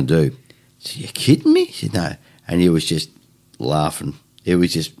what we're going to do. I said, you kidding me? He said, no. And he was just laughing. He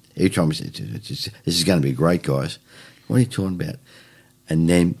was trying to say, this is going to be great, guys. What are you talking about? And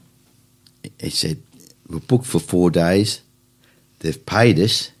then he said, we're booked for 4 days. They've paid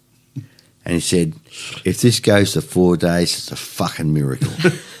us. And he said, if this goes to 4 days, it's a fucking miracle.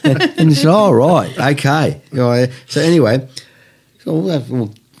 And he said, oh, right, okay. So anyway,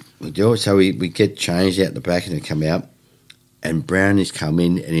 we'll do it. So we get changed out the back and they come out. And Brownie's come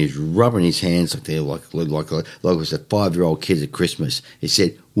in and he's rubbing his hands like it was a 5-year-old kid at Christmas. He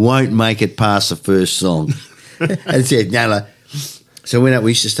said, won't make it past the first song. And he said, no. So we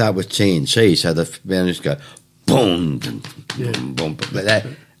used to start with T.N.T, so the band used to go boom, boom, boom, like that.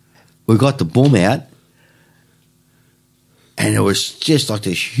 We got the boom out, and it was just like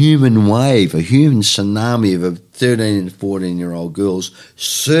this human wave, a human tsunami of 13 and 14-year-old girls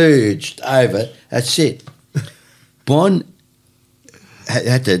surged over. That's it. Bon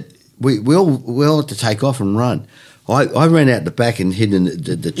had to. We all had to take off and run. I ran out the back and hid in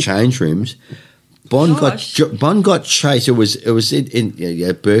the change rooms. Bon got chased. It was in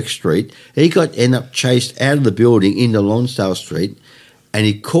Burke Street. He ended up chased out of the building into Lonsdale Street, and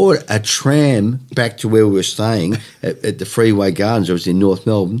he caught a tram back to where we were staying at the Freeway Gardens. It was in North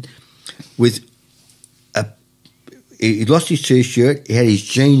Melbourne. He lost his T-shirt. He had his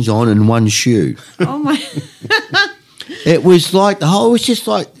jeans on and one shoe. Oh my! It was like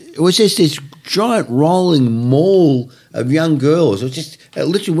it was just this giant rolling mall of young girls. It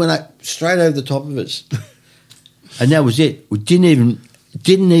literally went up straight over the top of us, and that was it. We didn't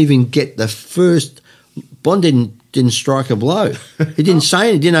even get the first. Bond didn't strike a blow. He didn't say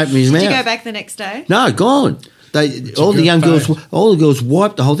it. He didn't open his mouth. Did you go back the next day? No, gone. All the girls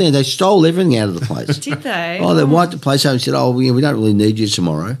wiped the whole thing. They stole everything out of the place. Did they? Oh, they wiped the place out and said, "Oh, we don't really need you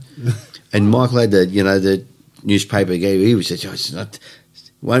tomorrow." And Michael had the newspaper gave. He said, "Oh, it's not."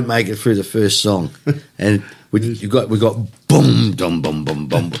 Won't make it through the first song, and we got boom, dum, bum, bum,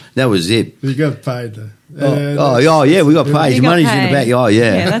 bum. That was it. You got paid though. Yeah, we got paid. Money's in the back. Oh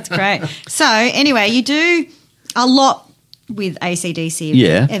yeah, yeah, that's great. So anyway, you do a lot with ACDC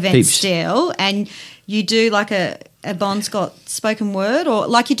events heaps. still, and you do like a Bon Scott spoken word, or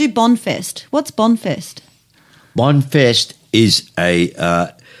like you do Bonfest. What's Bonfest? Bonfest is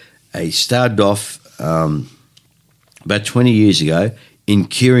a started off about 20 years ago in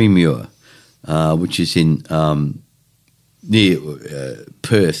Kirriemuir, which is in near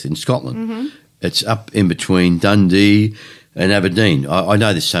Perth in Scotland. It's up in between Dundee and Aberdeen. I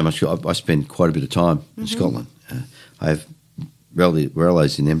know this so much. I spend quite a bit of time in Scotland. I have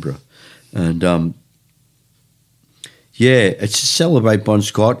relatives in Edinburgh. And, it's to celebrate Bon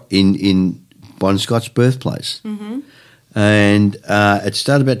Scott in Bon Scott's birthplace. And it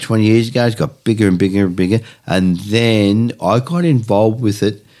started about 20 years ago. It's got bigger and bigger and bigger. And then I got involved with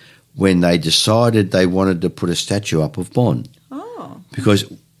it when they decided they wanted to put a statue up of Bon. Oh. Because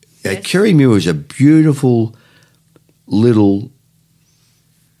Kirriemuir is a beautiful little...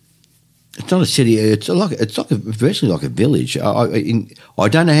 It's not a city. It's virtually like a village. I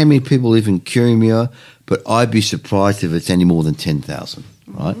don't know how many people live in Kirriemuir, but I'd be surprised if it's any more than 10,000,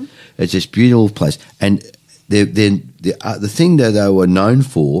 right? It's this beautiful place. And... The thing that they were known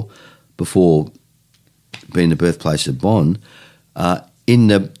for before being the birthplace of Bon, in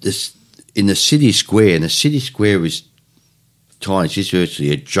in the city square, and the city square is tiny. It's just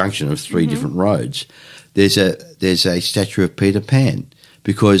virtually a junction of 3 different roads. There's a statue of Peter Pan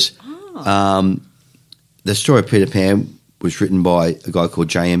because the story of Peter Pan was written by a guy called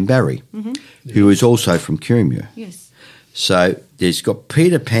J.M. Barrie, who is also from Kirrimuir. Yes. So there's got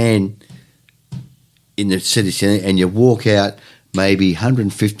Peter Pan in the city centre, and you walk out maybe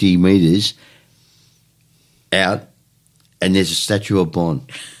 150 metres out, and there's a statue of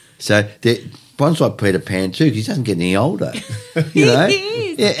Bond. So Bond's like Peter Pan too, because he doesn't get any older. You know,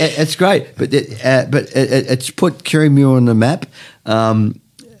 yeah, it's great. But it's put Kirrimuir on the map.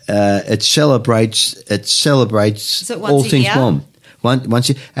 It celebrates all things Bond.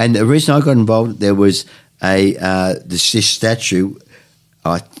 Once, and the reason I got involved, there was this statue.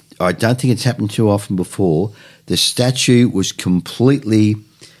 I don't think it's happened too often before. The statue was completely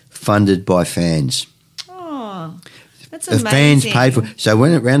funded by fans. Oh, that's the amazing. fans paid for it. So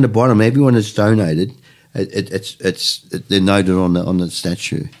when it round the bottom, everyone has donated. They're noted on the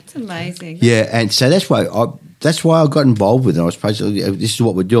statue. That's amazing. Yeah, and so that's why I got involved with it. I was supposed to, this is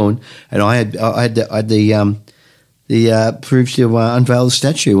what we're doing, and I had the proofs to unveil the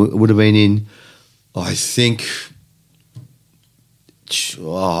statue. It would have been in, I think,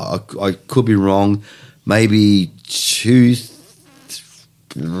 I could be wrong, maybe 10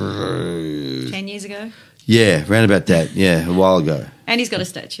 years ago? Yeah, around about that. Yeah, a while ago. And he's got a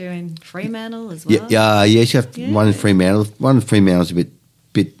statue in Fremantle as well. Yeah. He's got one in Fremantle. One in Fremantle's a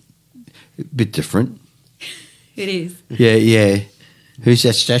bit different. It is. Yeah. Who's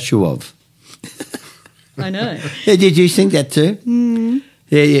that statue of? I know. Yeah, did you think that too? Mm.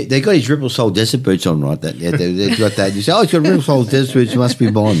 Yeah. They got his Ripple Soul Desert Boots on, right? They got that. You say, he's got Ripple Soul Desert Boots. It must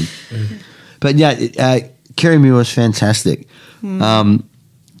be Bond. But yeah, Kirrimuir was fantastic. Mm.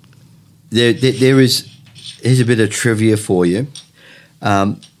 There is. Here's a bit of trivia for you.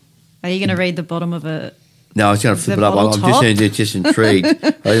 Are you going to read the bottom of it? No, I was going to flip it up. I'm just intrigued.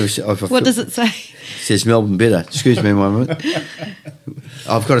 What does it say? It says Melbourne Bitter. Excuse me one moment.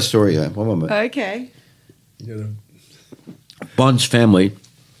 I've got a story here. One moment. Okay. Bond's family,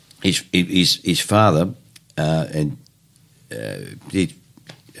 his father and his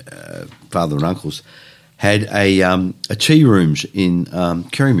father and uncles had a tea rooms in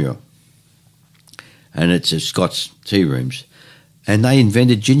Kirrimuir. And it's a Scots tea rooms. And they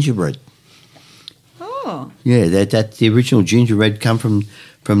invented gingerbread. Oh. Yeah, that the original gingerbread come from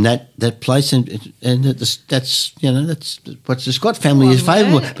that place, and that's what the Scott family is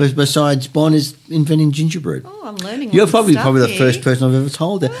famous for. Besides Bond is inventing gingerbread. Oh, I'm learning. You're probably the first person I've ever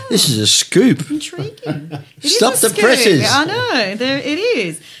told that. Oh, this is a scoop. Intriguing. Stop the presses. I know. There it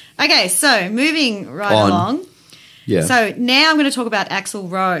is. Okay, so moving right along. Yeah. So now I'm going to talk about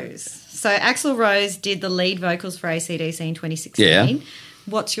Axl Rose. So Axl Rose did the lead vocals for acdc in 2016. Yeah.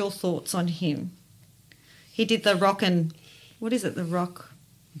 What's your thoughts on him? He did the the Rock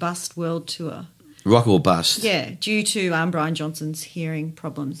Bust World Tour. Rock or Bust. Yeah, due to Brian Johnson's hearing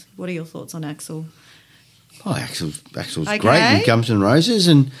problems. What are your thoughts on Axl? Oh, Axl's great with Guns N' Roses.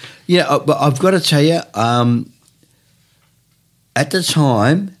 And, but I've got to tell you, at the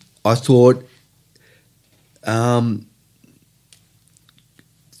time, I thought...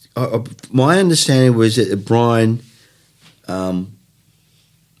 my understanding was that Brian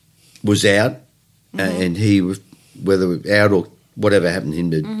was out, and he was, whether out or whatever happened to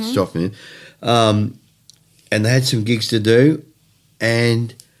him to stop him, and they had some gigs to do,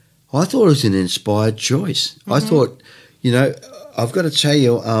 and I thought it was an inspired choice. I thought, I've got to tell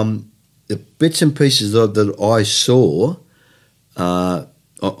you, the bits and pieces that I saw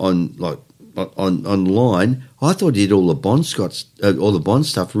online, I thought he did all the Bond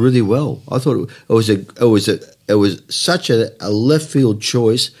stuff really well. I thought it was such a left field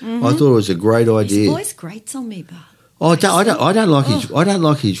choice. I thought it was a great idea. His voice grates on me, but I don't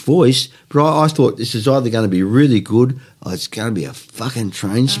like his voice, but I thought this is either going to be really good or it's going to be a fucking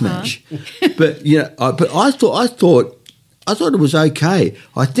train smash. But I thought it was okay.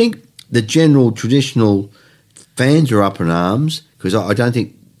 I think the general traditional fans are up in arms because I don't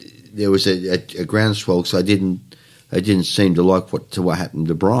think there was a groundswell, so they didn't seem to like what happened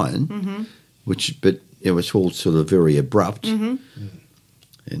to Brian, but it was all sort of very abrupt, and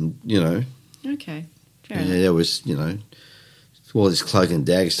okay, there was all this cloak and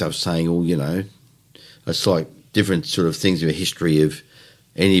dagger stuff saying, it's like different sort of things in the history of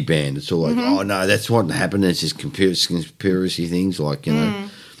any band. It's all like, oh no, that's what happened. It's just conspiracy things, like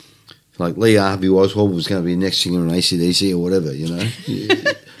like Lee Harvey Oswald was going to be the next singer in ACDC or whatever,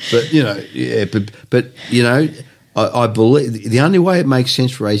 But I believe the only way it makes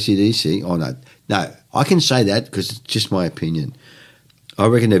sense for ACDC. Oh no, I can say that because it's just my opinion. I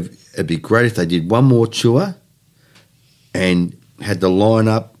reckon it'd be great if they did one more tour and had the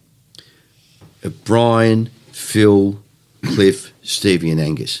lineup of Brian, Phil, Cliff, Stevie, and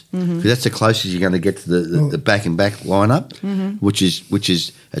Angus, because that's the closest you're going to get to the back and back lineup, which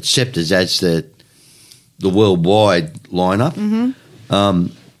is accepted as the worldwide lineup.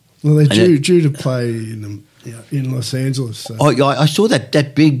 Well, they're due to play in Los Angeles. So. I saw that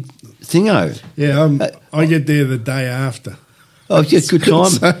big thingo. Yeah, I get there the day after. Oh, yeah, good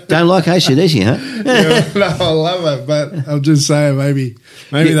time. Don't like AC/DC, huh? Yeah, no, I love it, but I'm just saying maybe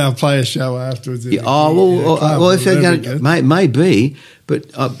they'll play a show afterwards. Well, if they're going to, maybe,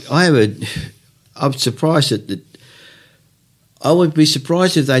 but I'm surprised that I would be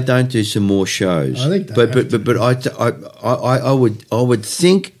surprised if they don't do some more shows. I think they but I would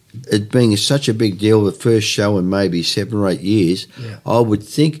think it being such a big deal, the first show in maybe 7 or 8 years, I would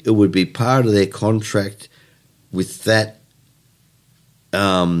think it would be part of their contract with that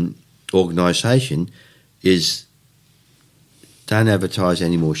organisation is don't advertise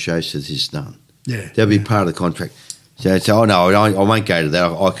any more shows till this is done. Yeah, that'll be part of the contract. So it's, oh no, I won't go to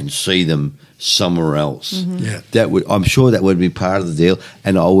that. I can see them somewhere else. Yeah, I'm sure that would be part of the deal,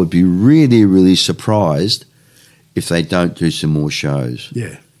 and I would be really, really surprised if they don't do some more shows.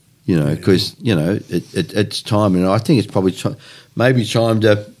 Yeah, because it's time, and I think it's probably maybe time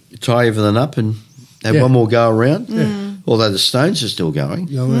to tie everything up and have one more go around. Yeah. Although the Stones are still going.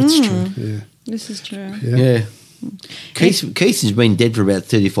 No, that's true. Yeah, This is true. Yeah. Keith has been dead for about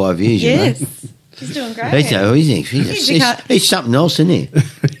 35 years. Yes. You know? He's doing great. He's something else, isn't he?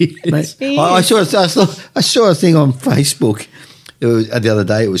 Mate, I saw a thing on Facebook. It was, the other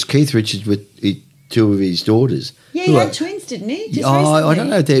day. It was Keith Richards with 2 of his daughters. Yeah, he had twins, didn't he? I don't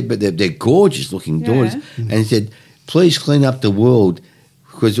know, but they're gorgeous looking daughters. And he said, "Please clean up the world."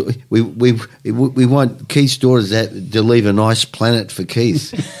 Because we want Keith's daughters to leave a nice planet for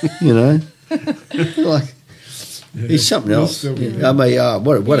Keith, like he's something else. I mean,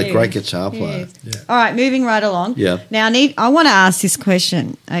 what a great guitar player. Yeah. All right, moving right along. Yeah. Now I want to ask this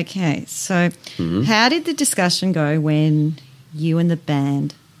question. Okay, so how did the discussion go when you and the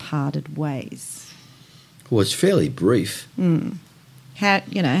band parted ways? Well, it's fairly brief. How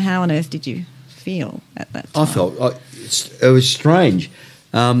on earth did you feel at that time? I felt it was strange.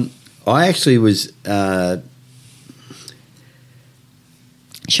 I actually was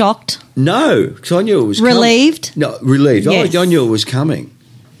shocked. No, because I knew it was relieved. No, relieved. Yes. I knew it was coming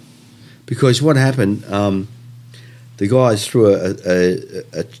because what happened? The guys threw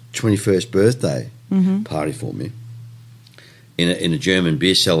a 21st birthday party for me in a German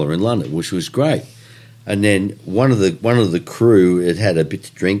beer cellar in London, which was great. And then one of the crew had a bit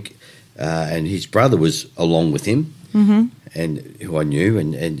to drink, and his brother was along with him. And who I knew,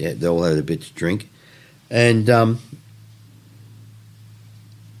 and they all had a bit to drink. And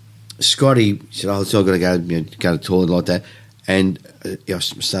Scotty said, "Oh, so I've got to go to the toilet like that." And I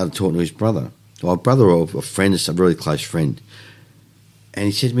started talking to his brother, or a friend, a really close friend. And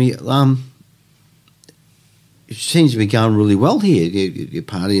he said to me, "It seems to be going really well here. You're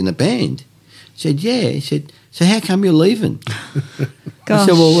partying the band." I said, "Yeah." He said, "So how come you're leaving?" I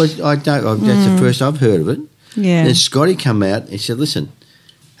said, "Well, I don't. That's the first I've heard of it." Yeah. And then Scotty come out and said, "Listen,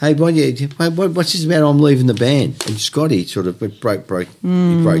 hey, what's this about? I'm leaving the band." And Scotty sort of broke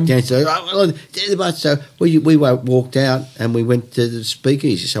down. So we walked out and we went to the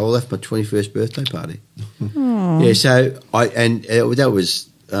speakeasy. So I left my 21st birthday party. Yeah. So that was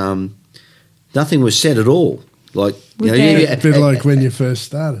nothing was said at all. Like a bit like when you first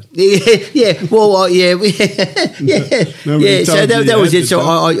started. Yeah. Well, yeah. So that was it. So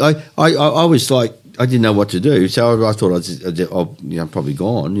I was like. I didn't know what to do, so I thought I'd probably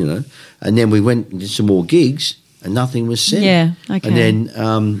gone, And then we went and did some more gigs, and nothing was said. Yeah, okay. And then,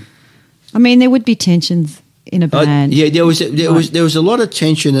 I mean, there would be tensions in a band. There was a lot of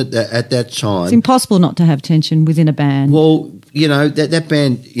tension at that time. It's impossible not to have tension within a band. Well, that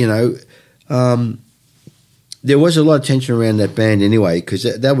band, there was a lot of tension around that band anyway, because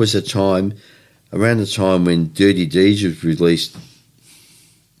that was around the time when Dirty Deeds was released.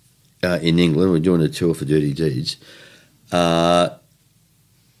 In England, we're doing a tour for Dirty Deeds. The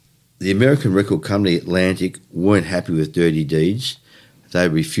American record company Atlantic weren't happy with Dirty Deeds. They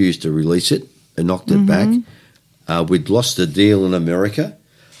refused to release it and knocked it back. We'd lost the deal in America,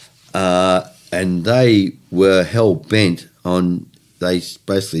 and they were hell bent on. They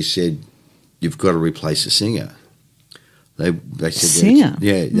basically said, "You've got to replace the singer." They said, "Singer."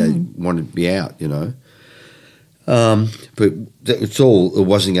 They wanted to be out, But it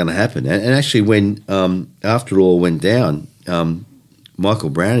wasn't going to happen. And actually, when after it all went down, Michael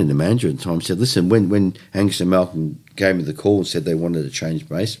Browning, the manager at the time, said, "Listen, when Angus and Malcolm gave me the call and said they wanted to change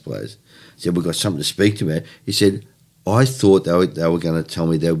bass players. He said, we've got something to speak to about. He said, I thought they were going to tell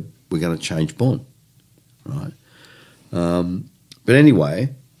me they were going to change Bon, right? But anyway,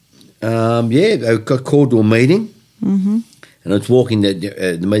 I got called to a meeting, and I was walking.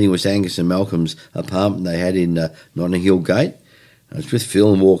 The meeting was Angus and Malcolm's apartment they had in Notting Hill Gate. I was with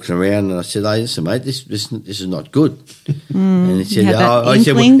Phil and walking around, and I said, "Hey, listen, mate, this is not good." And he said,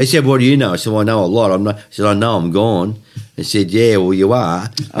 he said, "What do you know?" I said, "Well, I know a lot." I said, "I know I'm gone." He said, "Yeah, well, you are."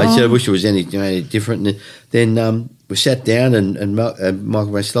 I said, "I wish it was any different." And then we sat down, and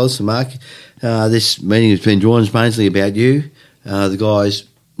Michael Ray said, "Listen, Mark, this meeting has been drawn mainly about you. The guys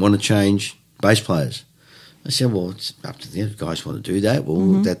want to change bass players." I said, "Well, it's up to them. If the guys want to do that,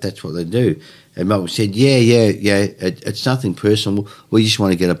 well, that's what they do." And Malcolm said, yeah, it's nothing personal. We just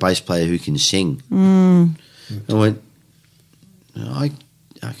want to get a bass player who can sing. I went, I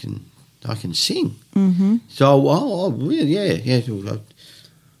can sing. So, yeah.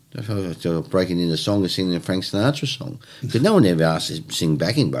 So breaking in a song and singing a Frank Sinatra song. Because no one ever asked to sing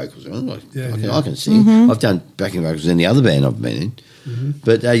backing vocals. I can sing. I've done backing vocals in the other band I've been in.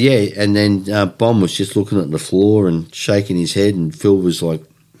 But, and then Bon was just looking at the floor and shaking his head, and Phil was like,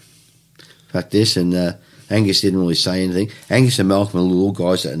 fuck this, and Angus didn't really say anything. Angus and Malcolm were little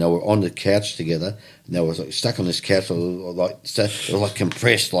guys, and they were on the couch together, and they were like stuck on this couch, they were like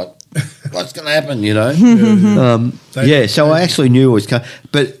compressed, like what's going to happen, you know? So I actually knew it was coming.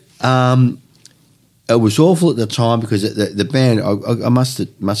 But it was awful at the time because the band, I must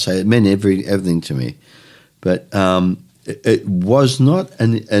say, it meant everything to me. But it was not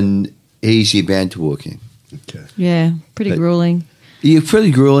an easy band to work in. Okay. Yeah, pretty grueling. Yeah, pretty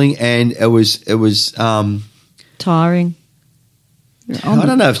grueling, and it was tiring. I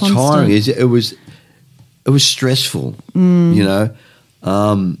don't know if tiring is. It was stressful, you know,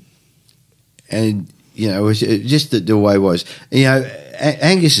 and you know, it was just the way it was. You know,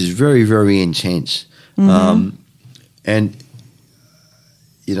 Angus is very, very intense, and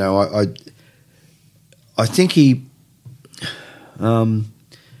you know, I think he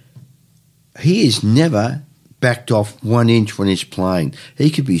is never backed off 1 inch when he's playing.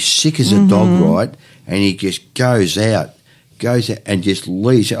 He could be sick as a dog, right? And he just goes out and just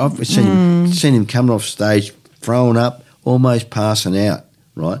leaves. I've seen him coming off stage, throwing up, almost passing out,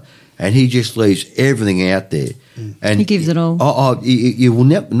 right? And he just leaves everything out there. And he gives it all. You will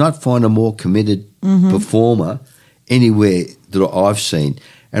not find a more committed performer anywhere that I've seen.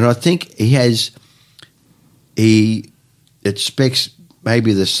 And I think he expects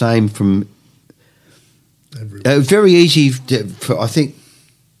maybe the same from. Very easy. I think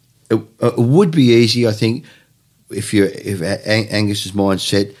it would be easy. I think if Angus's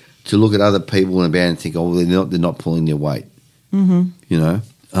mindset to look at other people in a band and think, oh, they're not pulling their weight. You know,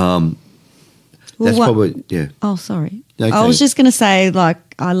 that's probably Oh, sorry. Okay. I was just going to say,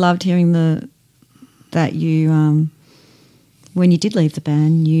 like, I loved hearing that you when you did leave the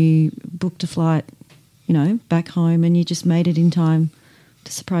band, you booked a flight, you know, back home, and you just made it in time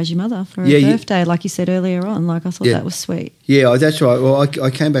to surprise your mother for her birthday, like you said earlier on. Like, I thought that was sweet. Yeah, that's right. Well,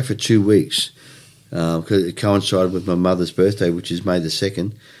 I came back for 2 weeks because it coincided with my mother's birthday, which is May the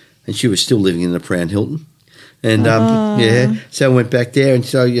 2nd, and she was still living in the Crown Hilton. And, so I went back there, and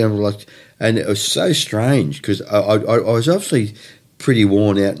so, you know, and it was so strange because I was obviously pretty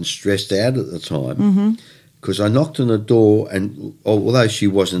worn out and stressed out at the time because I knocked on the door, and although she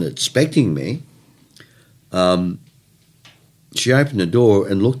wasn't expecting me, she opened the door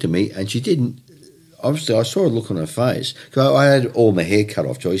and looked at me, and she didn't. Obviously, I saw a look on her face because I had all my hair cut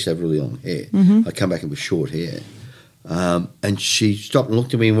off. So I used to have really long hair. I come back with short hair, and she stopped and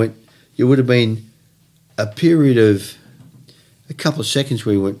looked at me and went, "It would have been a period of a couple of seconds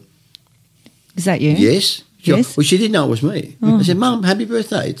where we went, is that you?" Yes. Yes. Well, she didn't know it was me. I said, "Mum, happy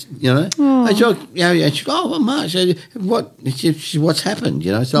birthday!" You know. And she, she goes, "Oh, well, Mark, so what? What's happened?"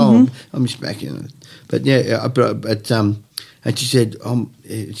 You know. So I'm just back. You know. But and she said,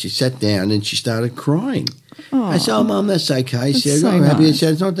 she sat down and she started crying. I said, "Oh, Mum, that's okay." She said, "I'm happy." I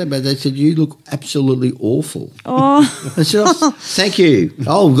said, "It's not that bad." They said, "You look absolutely awful." I said, "Thank you.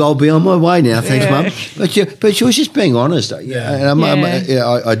 I'll be on my way now. Thanks, Mum." But she was just being honest. I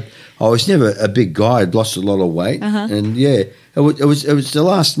was never a big guy. I'd lost a lot of weight, and it was the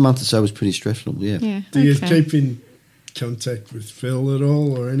last month or so was pretty stressful. Yeah. Do you keep in contact with Phil at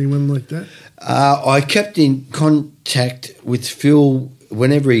all, or anyone like that? I kept in contact with Phil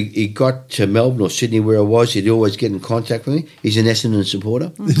whenever he got to Melbourne or Sydney, where I was. He'd always get in contact with me. He's an Essendon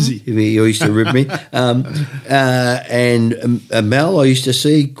supporter. Is he? He used to rip me. And Mel, I used to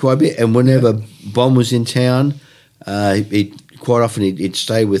see quite a bit. And whenever Bon was in town, he'd quite often he'd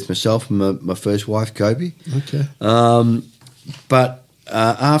stay with myself and my first wife, Kobe. Okay. But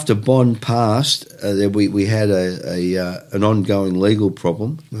after Bond passed, we had an ongoing legal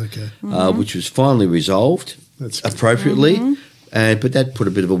problem, Okay. which was finally resolved That's good. appropriately, but that put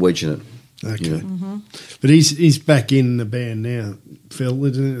a bit of a wedge in it. Okay. You know. But he's back in the band now, Phil,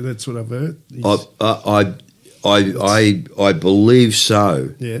 isn't it? That's what I've heard. I believe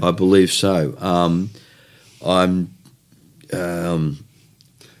so. Yeah. I believe so.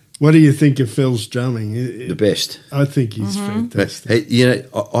 What do you think of Phil's drumming? The best. I think he's fantastic. Hey, you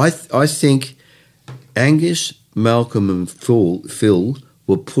know, I think Angus, Malcolm, and Phil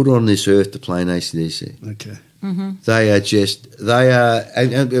were put on this earth to play in ACDC. Okay. They are,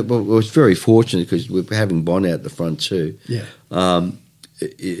 and it was very fortunate because we're having Bond out the front too. Yeah.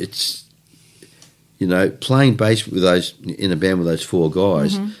 It's, you know, playing bass with those in a band with those four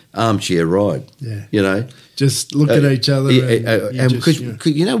guys, armchair ride. Yeah. You know, just look at each other. and because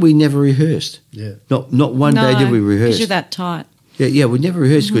you know we never rehearsed. Yeah. Not one day did we rehearse. Because you're that tight. Yeah, we never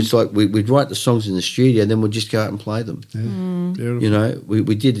rehearsed because like we'd write the songs in the studio and then we'd just go out and play them. Yeah. Beautiful. You know,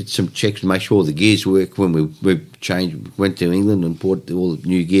 we did some checks to make sure all the gears work when we went to England and bought all the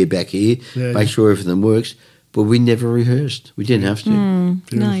new gear back here, make sure everything works. But we never rehearsed. We didn't have to.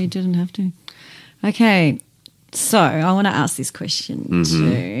 No, you didn't have to. Okay, so I want to ask this question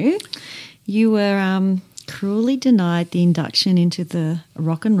too. You were cruelly denied the induction into the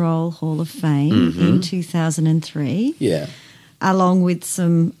Rock and Roll Hall of Fame in 2003. Yeah. Along with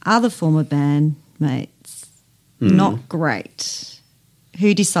some other former bandmates. Not great.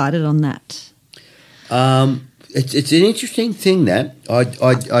 Who decided on that? It's an interesting thing that I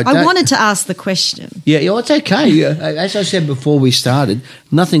wanted to ask the question. Yeah, it's okay. Yeah, as I said before we started,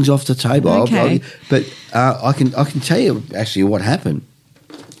 nothing's off the table. Okay. But I can tell you actually what happened.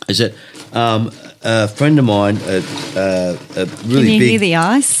 Is that a friend of mine, a really Can you big. hear the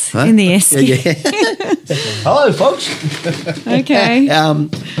ice in the esky? Yeah. Hello, folks. Okay.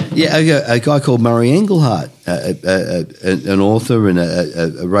 A guy called Murray Engelhart, an author and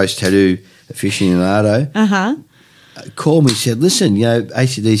a race tattoo aficionado, called me and said, listen, you know,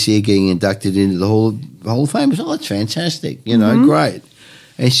 ACDC are getting inducted into the Hall of Fame. I said, oh, that's fantastic, you know, great.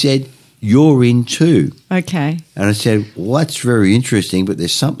 And he said, you're in too. Okay. And I said, well, that's very interesting, but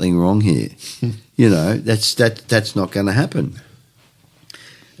there's something wrong here. You know, that's not going to happen.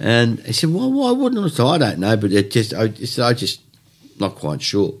 And he said, well, why wouldn't it? So I don't know, but I just not quite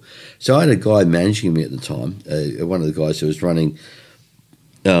sure. So I had a guy managing me at the time, one of the guys who was running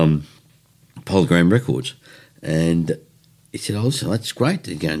Polygram Records, and he said, oh, so that's great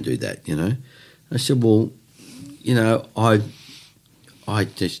to go and do that, you know. I said, well, you know, I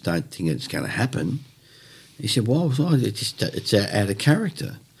just don't think it's going to happen. He said, well, it's out of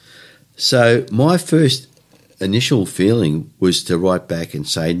character. So my first initial feeling was to write back and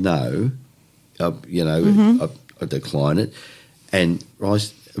say no, I decline it. And Riley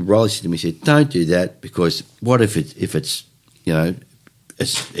said to me, he said, don't do that because what if it's you know,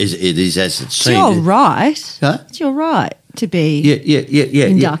 it is as it's seen. It's your right. Huh? It's your right to be Yeah.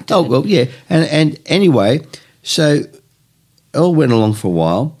 inducted. Oh, well, yeah. And anyway, so it all went along for a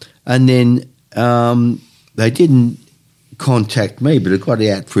while, and then they didn't contact me, but it got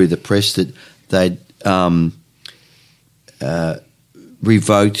out through the press that they'd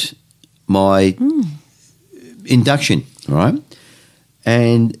revoked my induction, right?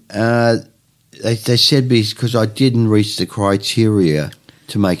 And they said because I didn't reach the criteria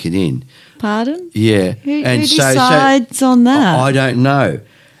to make it in. Pardon? Yeah. Who and decides on that? I don't know.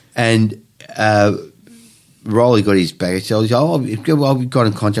 And Rolly got his back. He said, oh, we got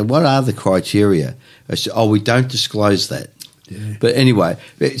in contact. What are the criteria? I said, we don't disclose that. Yeah. But anyway,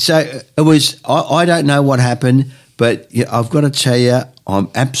 so it was, I don't know what happened, but I've got to tell you, I'm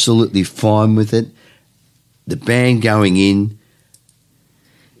absolutely fine with it. The band going in,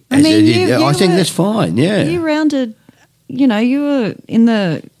 I mean, I think that's fine, yeah. You rounded, you were in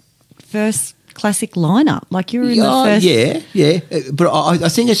the first classic lineup. Like you were in the first. Yeah. But I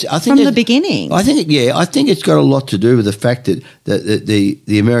think it's from the beginning. I think it's got a lot to do with the fact that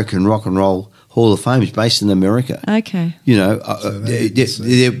the American Rock and Roll Hall of Fame is based in America. Okay. The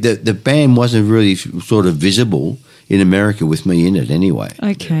band wasn't really sort of visible in America with me in it anyway.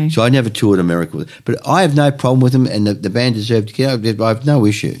 Okay. So I never toured America with it. But I have no problem with them, and the band deserved to get out. I have no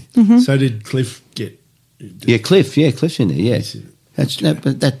issue. Mm-hmm. So did Cliff get... Yeah, Cliff's in there, yeah.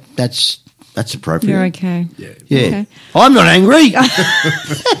 That's appropriate. You're okay. Yeah. Okay. I'm not angry.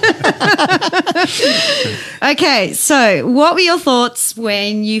 Okay, so what were your thoughts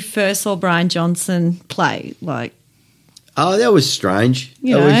when you first saw Brian Johnson play? Like, Oh, that was strange.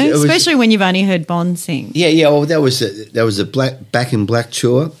 You know, especially when you've only heard Bond sing. Yeah. Well, that was a Back in Black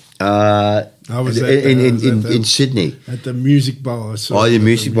tour. I was in Sydney at the Music Bowl. The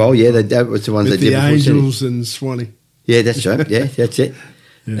Music Bowl. Yeah, that was the ones with they did the before Angels Sydney. and Swanee. Yeah, that's right. Yeah, that's it.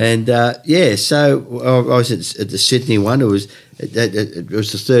 Yeah. And so I was at the Sydney one. It was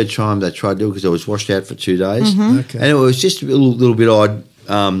the third time they tried to do it because I was washed out for 2 days, Okay. and it was just a little bit odd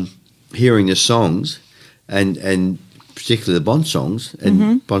hearing the songs, and particularly the Bond songs,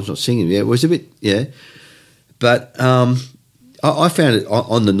 and Bond's not singing. Yeah, it was a bit but I found it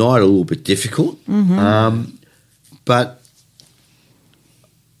on the night a little bit difficult, but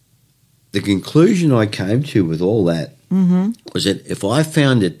the conclusion I came to with all that was that if I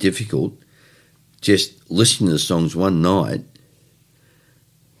found it difficult just listening to the songs one night,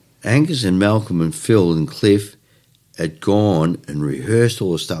 Angus and Malcolm and Phil and Cliff had gone and rehearsed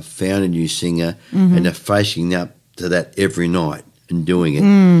all the stuff, found a new singer, and they're facing up to that every night and doing it.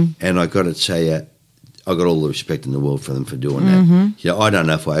 And I got to tell you, I got all the respect in the world for them for doing that. You know, I don't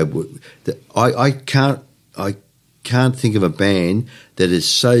know if I would. I can't think of a band that has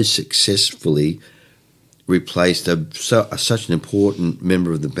so successfully replaced such an important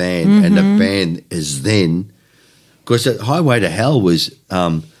member of the band, and the band is then, because Highway to Hell was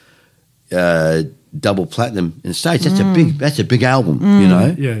double platinum in the States. That's a big album, you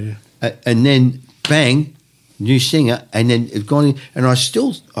know. Yeah. And then bang, new singer, and then it's gone in, and I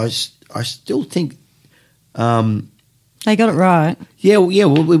still think. They got it right. Yeah.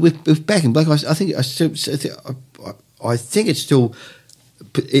 Well, with Back in Black, I think it's still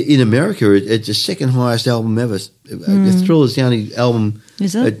in America. It's the second highest album ever. The Thrill is the only album.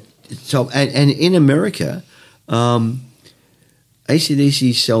 Is it? And in America,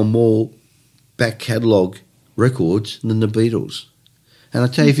 acdc sell more back catalogue records than the Beatles. And I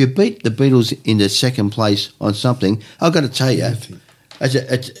tell you, if you beat the Beatles into second place on something, I've got to tell you,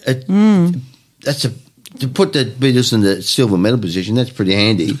 to put the Beatles in the silver medal position, that's pretty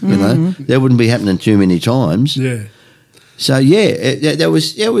handy. You know, that wouldn't be happening too many times. Yeah. So it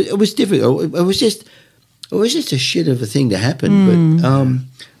was difficult. It was just a shit of a thing to happen. But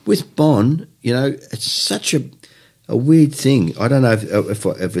with Bond, you know, it's such a weird thing. I don't know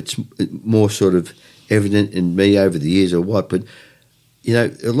if it's more sort of evident in me over the years or what, but you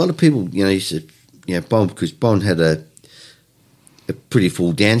know, a lot of people, you know, used to, you know, Bond, because Bond had a pretty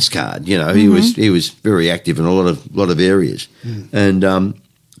full dance card. You know, he was very active in a lot of areas, and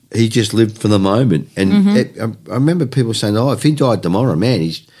he just lived for the moment. And I remember people saying, "Oh, if he died tomorrow, man,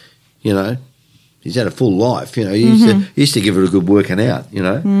 he's had a full life." You know, he used to give it a good working out. You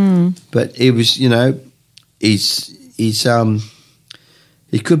know, but he was, you know, he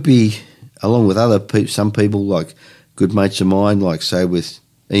could be, along with other people, some people like good mates of mine, like say with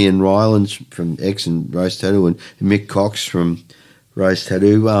Ian Rylands from X and Rose Tattoo, and Mick Cox from Rose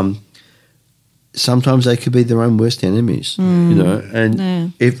Tattoo. Sometimes they could be their own worst enemies, you know.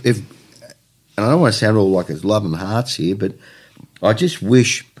 And if and I don't want to sound all like it's love and hearts here, but I just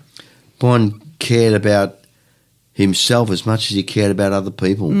wish Bond cared about himself as much as he cared about other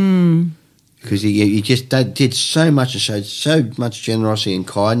people, because he just did so much and showed so much generosity and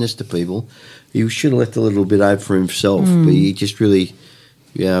kindness to people. He should have left a little bit over for himself, but he just really,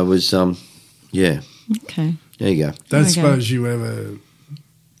 was Okay. There you go. Don't suppose you ever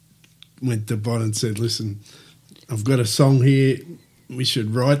went to Bond and said, "Listen, I've got a song here. We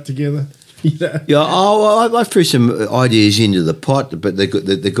should write together." You know? Yeah. I threw some ideas into the pot, but the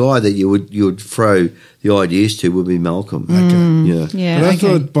guy that you would throw the ideas to would be Malcolm. Okay. Yeah. But I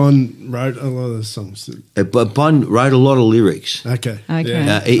thought Bond wrote a lot of the songs. But Bond wrote a lot of lyrics. Okay.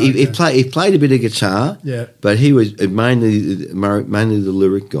 Okay. He played a bit of guitar. Yeah. But he was mainly the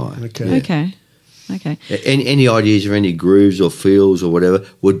lyric guy. Okay. Yeah. Okay. Any ideas or any grooves or feels or whatever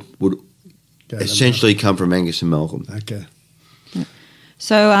would Go to essentially come from Angus and Malcolm. Okay.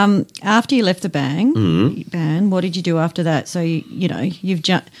 So after you left the band, what did you do after that? So you've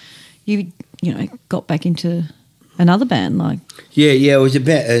got back into another band, like it was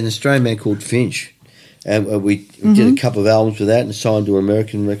about an Australian band called Finch, and we did a couple of albums with that and signed to an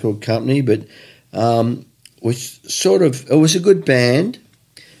American record company. But it was a good band,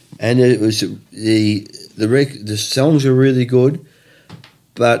 and it was the songs were really good,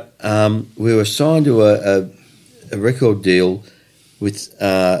 but we were signed to a record deal with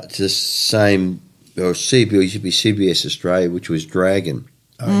to the same, or CBS, used to be CBS Australia, which was Dragon,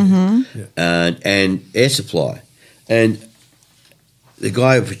 and Air Supply, and the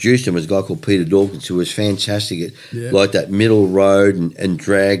guy who produced them was a guy called Peter Dawkins, who was fantastic at like that Middle Road and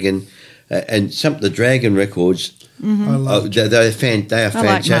Dragon, and some of the Dragon records. I love they are fantastic.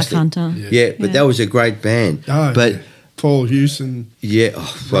 Like Mark Hunter. But that was a great band. Oh, but Paul Hewson. Yeah,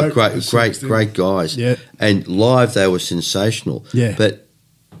 Wrote great guys. Yeah. And live they were sensational. Yeah. But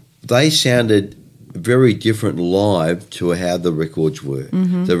they sounded very different live to how the records were.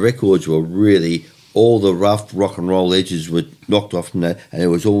 The records were really, all the rough rock and roll edges were knocked off from that, and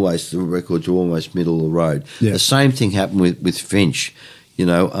the records were almost middle of the road. Yeah. The same thing happened with Finch, you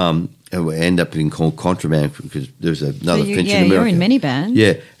know, and we end up being called Contraband because there was another Finch in America. You're in many bands.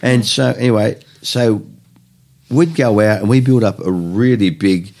 Yeah, and so anyway, we'd go out and we built up a really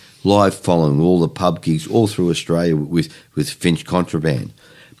big live following, all the pub gigs all through Australia with Finch Contraband.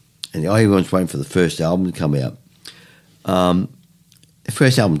 And everyone's waiting for the first album to come out. The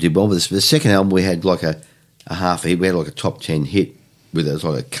first album did well, but the second album we had like a half hit. We had like a top 10 hit with it was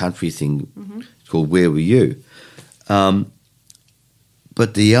like a country thing called Where Were You?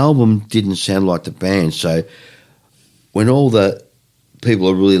 But the album didn't sound like the band. So when all the people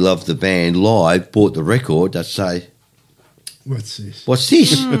who really loved the band live bought the record, they'd say, What's this? What's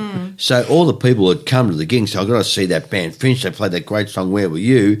this? So all the people had come to the gig, so I've got to see that band Finch. They played that great song, Where Were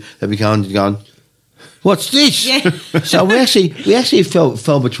You? They'd be going, what's this? Yeah. So we actually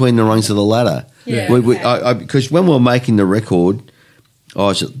fell between the rungs of the ladder. Yeah. Because when we were making the record, I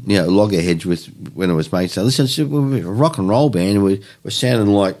was at loggerheads when I was making. So listen, we're a rock and roll band, and we're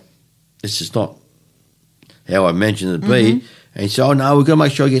sounding like this is not how I imagined it to be. And he said, "Oh no, we've got to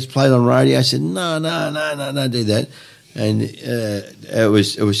make sure it gets played on radio." I said, "No, do that." And it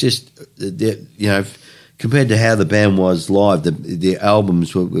was just compared to how the band was live, the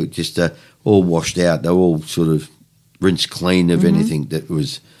albums were just all washed out. They were all sort of rinsed clean of anything that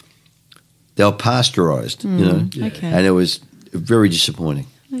was. They were pasteurised, Okay. and it was very disappointing.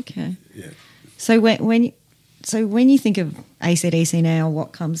 Okay. Yeah. So when you think of AC/DC now,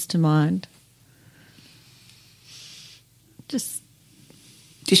 what comes to mind? Just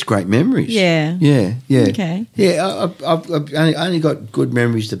great memories. Yeah. Yeah. Okay. Yeah, I've only got good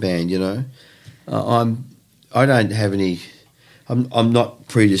memories of the band. I don't have any. I'm not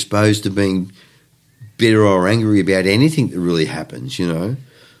predisposed to being bitter or angry about anything that really happens. Oh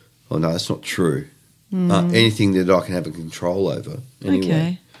no, that's not true. Anything that I can have a control over. Anyway.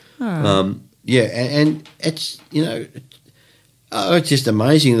 Okay. All right. Yeah, and it's it's just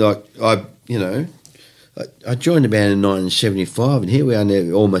amazing. Like I joined the band in 1975, and here we are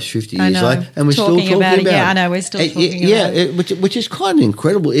now, almost 50 years later, and we're still talking about it. Yeah, I know, we're still talking about it. Which is quite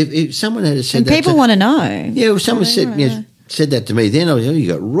incredible. If someone had said and that, people want to know. Yeah, if someone said that to me, then I was, you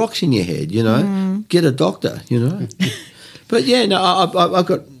got rocks in your head, get a doctor, But yeah, no, I've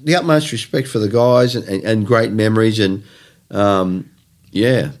got the utmost respect for the guys and great memories, and it's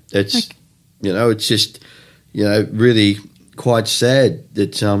it's just really quite sad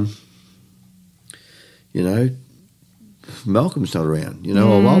that Malcolm's not around.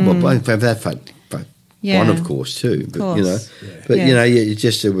 Well, that one of course too, but it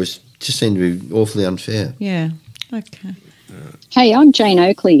just seemed to be awfully unfair. Yeah. Okay. Hey, I'm Jane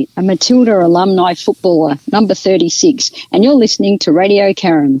Oakley, a Matilda alumni footballer, number 36, and you're listening to Radio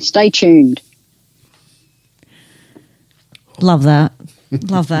Carrum. Stay tuned. Love that.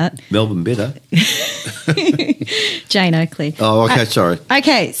 Love that. Melbourne bitter. Jane Oakley. Oh, okay, sorry.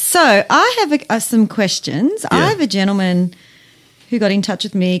 Okay, so I have some questions. Yeah. I have a gentleman who got in touch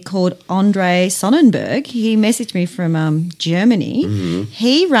with me called Andre Sonnenberg. He messaged me from Germany. Mm-hmm.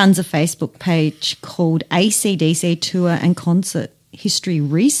 He runs a Facebook page called ACDC Tour and Concert History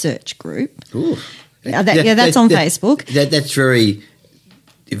Research Group. Ooh. That's on Facebook. That's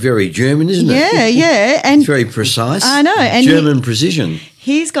very German, isn't it? Yeah. And it's very precise. I know. And German precision.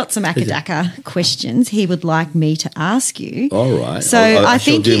 He's got some Akadaka questions he would like me to ask you. All right. So I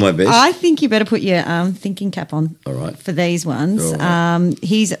shall do my best. I think you better put your thinking cap on. All right. For these ones. Right.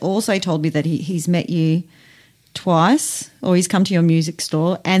 He's also told me that he's met you twice, or he's come to your music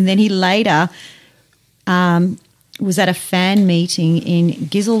store, and then he later was at a fan meeting in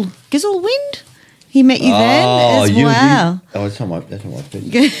Giselwind. He met you then as well. That's not my speech.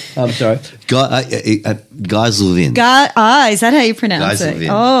 I'm sorry. Geiselwind. Is that how you pronounce it?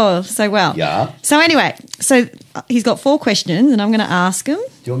 Oh, so well. Yeah. So anyway, he's got 4 questions, and I'm going to ask him. Do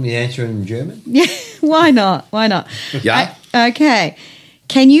you want me to answer in German? Yeah, why not? Yeah. Okay.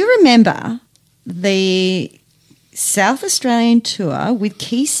 Can you remember the South Australian tour with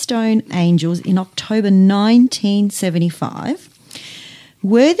Keystone Angels in October 1975?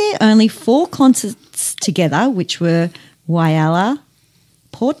 Were there only 4 concerts together, which were Whyalla,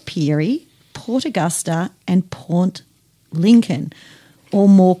 Port Pirie, Port Augusta and Port Lincoln, or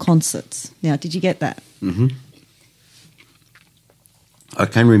more concerts? Now, did you get that? Mm-hmm. I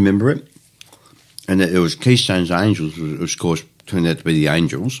can remember it. And it was Keystone's Angels, which of course turned out to be the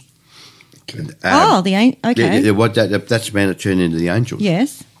Angels. Okay. That's the band that turned into the Angels.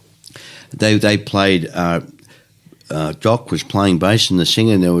 Yes. They played. Doc was playing bass and the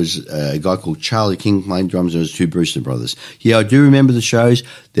singer, and there was a guy called Charlie King playing drums, and there was two Brewster brothers. Yeah, I do remember the shows.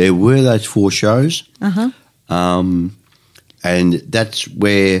 There were those 4 shows. Uh-huh. And that's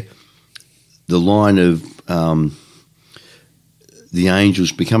where the line of the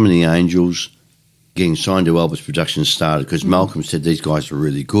Angels, becoming the Angels, getting signed to Elvis Productions started, because Malcolm said these guys were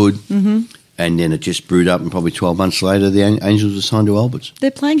really good. Mm-hmm. And then it just brewed up, and probably 12 months later, the Angels were signed to Alberts. They're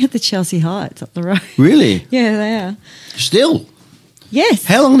playing at the Chelsea Heights up the road. Really? Yeah, they are. Still? Yes.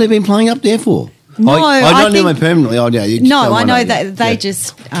 How long have they been playing up there for? No, I don't know them permanently. I know that they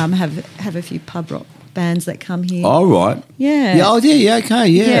just have a few pub rock bands that come here. Oh, right. Yeah. Yeah, okay,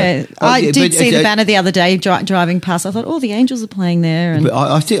 yeah. Yeah. I did see the banner the other day driving past. I thought, the Angels are playing there. And but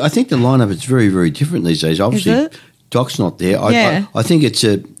I think the lineup is very, very different these days. Obviously, is it? Doc's not there. I think it's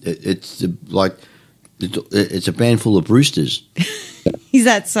a band full of Brewsters. Is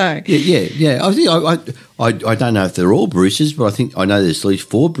that so? Yeah. I think I don't know if they're all Brewsters, but I know there's at least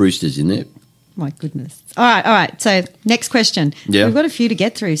 4 Brewsters in there. My goodness. All right. So next question. Yeah. We've got a few to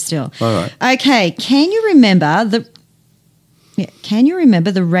get through still. All right. Okay. Can you remember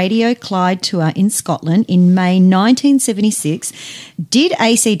the Radio Clyde tour in Scotland in May 1976? Did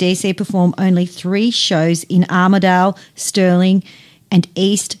acdc perform only 3 shows in Armidale, Stirling and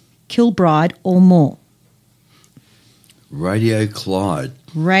East Kilbride or more? Radio Clyde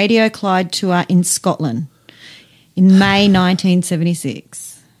tour in Scotland in May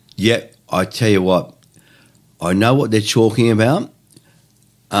 1976. Yeah, I tell you what, I know what they're talking about.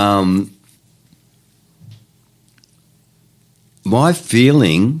 My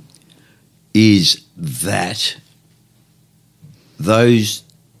feeling is that those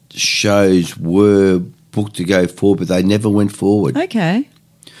shows were booked to go forward, but they never went forward. Okay.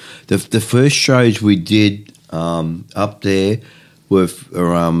 The first shows we did up there were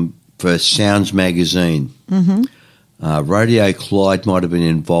for Sounds magazine. Mm-hmm. Radio Clyde might have been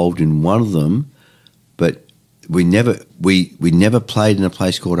involved in one of them, but we never played in a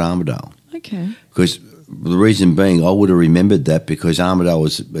place called Armidale. Okay. Because the reason being, I would have remembered that because Armidale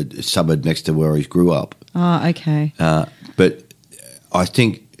was a suburb next to where he grew up. Oh, okay. But I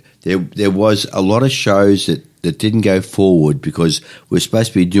think there was a lot of shows that didn't go forward because we're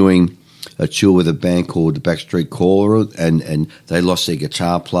supposed to be doing a tour with a band called the Backstreet Caller, and they lost their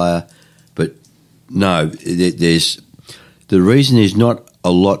guitar player. But no, the reason there's not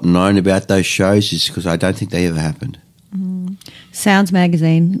a lot known about those shows is because I don't think they ever happened. Sounds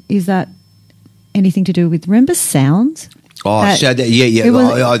magazine, is that anything to do with, remember Sounds? Oh,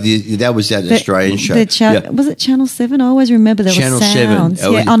 that was that Australian show. Was it Channel 7? I always remember there Channel was Sounds.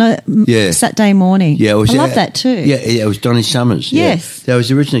 7. On a Saturday morning. Yeah, I love that too. Yeah, it was Donny Summers. Yes. Yeah. That was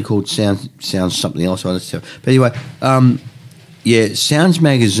originally called Sounds something else. But anyway, Sounds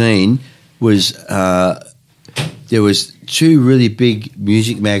magazine was, there was 2 really big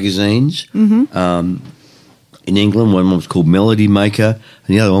music magazines. Mm-hmm. In England, one was called Melody Maker,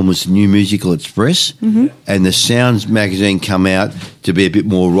 and the other one was New Musical Express. Mm-hmm. And the Sounds magazine come out to be a bit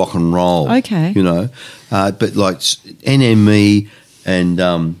more rock and roll. Okay, but like NME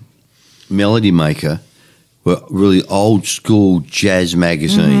and Melody Maker were really old school jazz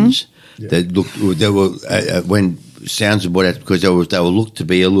magazines. Mm-hmm. That looked. They were when Sounds were brought out because they were looked to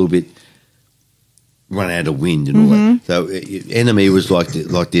be a little bit run out of wind and all that. So Enemy was like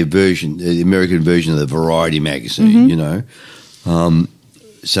the version, the American version of the Variety magazine,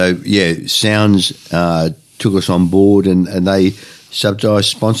 Sounds took us on board and they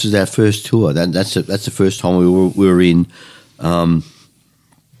sponsored our first tour. That's the first time we were in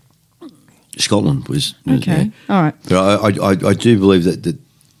Scotland. Was okay, all right. But I do believe that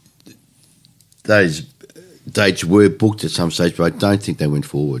those dates were booked at some stage, but I don't think they went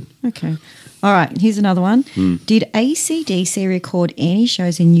forward. Okay. All right, here's another one. Did acdc record any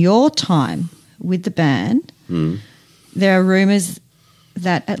shows in your time with the band? There are rumours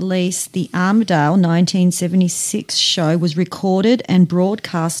that at least the Armidale 1976 show was recorded and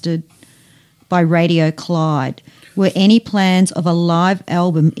broadcasted by Radio Clyde. Were any plans of a live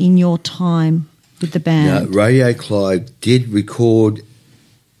album in your time with the band? No, Radio Clyde did record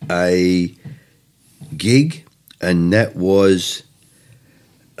a gig, and that was...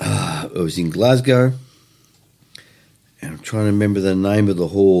 it was in Glasgow, and I'm trying to remember the name of the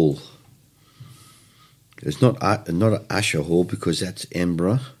hall. It's not an Usher Hall because that's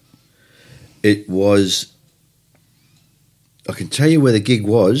Edinburgh. It was. I can tell you where the gig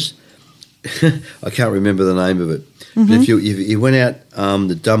was. I can't remember the name of it. Mm-hmm. But if you went out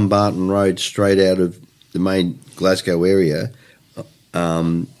the Dumbarton Road straight out of the main Glasgow area,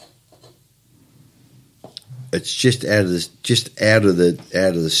 it's just out of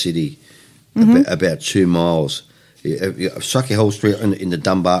the city, about 2 miles. Sucky Hall Street in the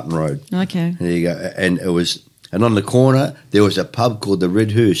Dumbarton Road. Okay. And there you go. And on the corner there was a pub called the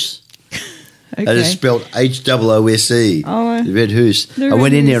Red Hoose. Okay. And it's spelled HOOSE. Oh, the Red Hoose. I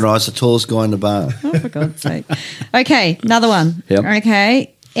went in there and I was the tallest guy in the bar. Oh, for God's sake. Okay, another one. Yep.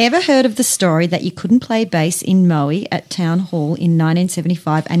 Okay. Ever heard of the story that you couldn't play bass in Moe at Town Hall in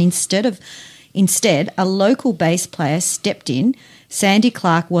 1975 and instead a local bass player stepped in? Sandy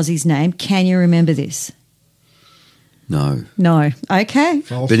Clark was his name. Can you remember this? No. No. Okay.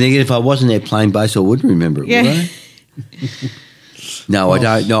 False. But then again, if I wasn't there playing bass, I wouldn't remember it, would I? No, I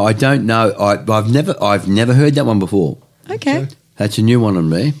don't. No, I don't know. I've never heard that one before. Okay. That's a new one on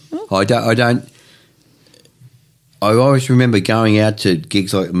me. Oh. I don't. I always remember going out to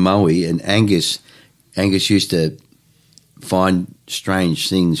gigs like Moe, and Angus used to find strange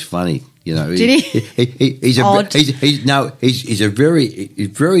things funny. You know, Did he? He's Odd. a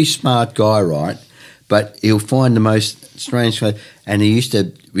very smart guy, right? But he'll find the most strange thing. And we used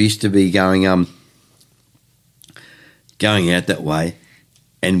to be going out that way,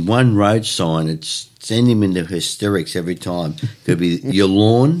 and one road sign would send him into hysterics every time. Could be your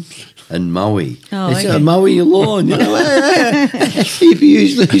lawn and Moe. Oh, They say, okay. Moe your lawn. You know, if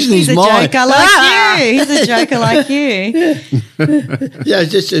he's losing He's his a mind. joker like you. He's a joker like you. Yeah,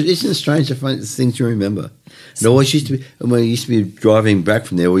 isn't it strange the things you remember? It always used to be, when we used to be driving back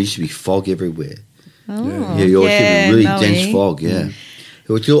from there, there used to be fog everywhere. Oh, Yeah, you always get a really Moe. dense fog. Yeah, it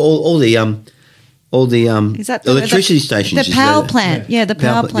was all the Is that electricity stations. The power plant. Yeah, the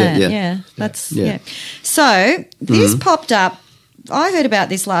power plant. yeah. Yeah, that's Yeah. yeah. So this popped up. I heard about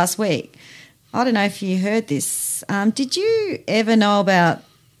this last week. I don't know if you heard this. Did you ever know about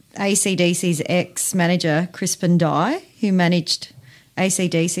ACDC's ex-manager Crispin Dye, who managed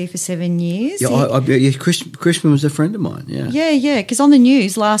ACDC for 7 years? Yeah, Crispin was a friend of mine. Yeah, Yeah. Because on the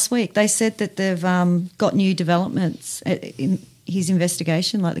news last week, they said that they've got new developments in his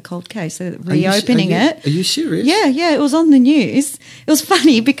investigation, like the cold case, so reopening it. Are you serious? Yeah, it was on the news. It was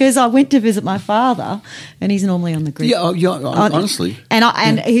funny because I went to visit my father, and he's normally on the Greek. Honestly.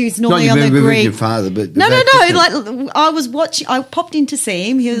 And he's normally on the Not Greek. your father, but No. Like I was watching. I popped in to see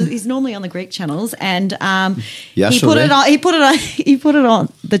him. He's normally on the Greek channels, and he put it on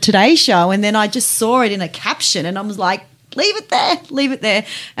the Today Show, and then I just saw it in a caption, and I was like, leave it there,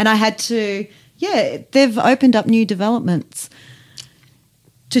 and I had to. Yeah, they've opened up new developments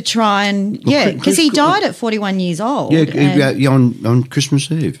to try and because he died at 41 years old. On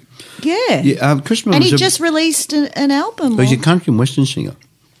Christmas Eve. Crispin and was he just released an album. He's a country and western singer.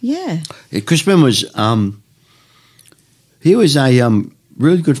 Yeah. Crispin was he was a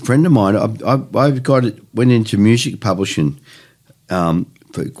really good friend of mine. I went into music publishing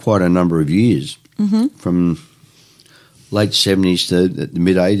for quite a number of years, from late 70s to the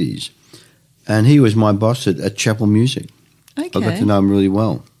mid 80s, and he was my boss at Chapel Music. Okay. I got to know him really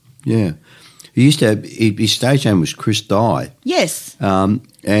well. Yeah. He used to have, his stage name was Chris Dye. Yes.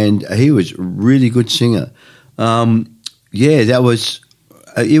 And he was a really good singer. That was,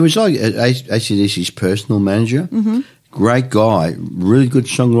 he was like ACDC's personal manager. Mm-hmm. Great guy, really good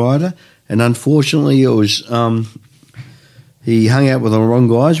songwriter. And unfortunately, it was, he hung out with the wrong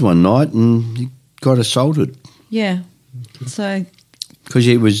guys one night and he got assaulted. Yeah. So. Because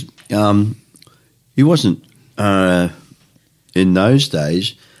he was, he wasn't, in those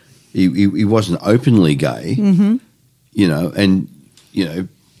days, he wasn't openly gay, you know, and, you know,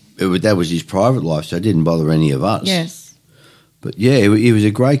 that was his private life, so it didn't bother any of us. Yes. But, yeah, he was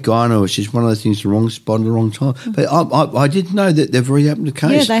a great guy, and it was just one of those things, the wrong spot at the wrong time. But I didn't know that they've reopened the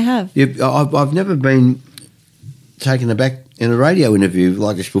case. Yeah, they have. I've never been taken aback in a radio interview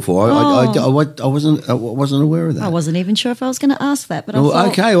like this before. I wasn't aware of that. I wasn't even sure if I was going to ask that, but I thought,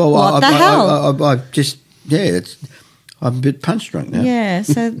 okay, well, what the hell? I just, I'm a bit punch drunk now. Yeah,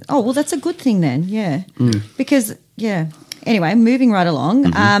 so, that's a good thing then, yeah. Because, anyway, moving right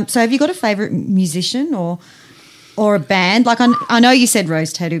along. So have you got a favourite musician or a band? Like, I know you said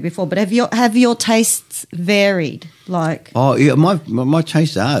Rose Tattoo before, but have your tastes varied? Like, my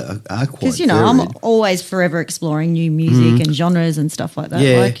tastes are quite because, varied. I'm always forever exploring new music and genres and stuff like that.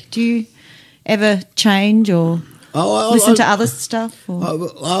 Yeah. Like, do you ever change or listen to other stuff? Or?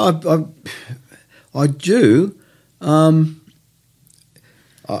 I do. I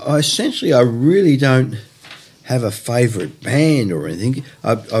essentially, I really don't have a favourite band or anything.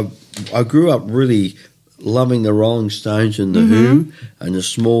 I grew up really loving the Rolling Stones and the Who and the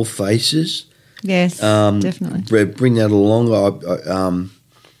Small Faces. Yes, definitely. Bring that along.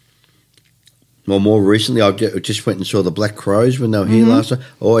 Well, more recently, I just went and saw the Black Crows when they were here last time.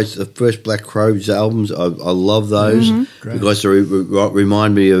 Always the first Black Crows albums. I love those because they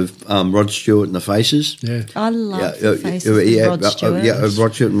remind me of Rod Stewart and the Faces. Yeah. I love the Faces of Rod Stewart.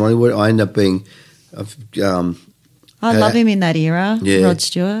 Rod Stewart and Ronnie Wood. I end up being... I love him in that era, Rod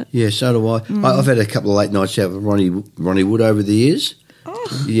Stewart. Yeah, so do I. I've had a couple of late nights out with Ronnie Wood over the years.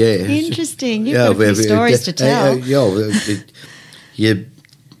 Oh, yeah, interesting. You've got a few stories to tell.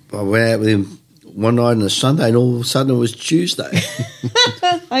 I went out with him one night on a Sunday, and all of a sudden it was Tuesday.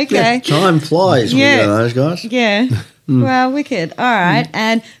 Okay. Time flies when you know those guys. Yeah. Well, wicked. All right.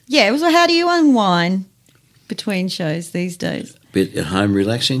 And, so how do you unwind between shows these days? Bit at home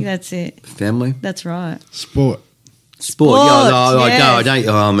relaxing. That's it. Family. That's right. Sport. I don't.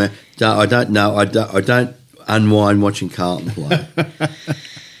 Oh, man, I don't know. I don't unwind watching Carlton play.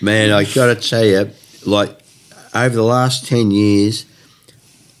 Man, I got to tell you, like over the last 10 years,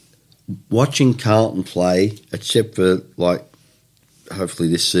 watching Carlton play, except for like hopefully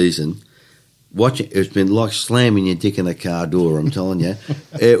this season, it's been like slamming your dick in a car door. I'm telling you,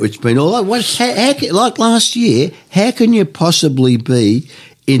 it's been all like like last year. How can you possibly be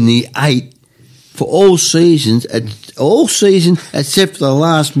in the 8 for all season except for the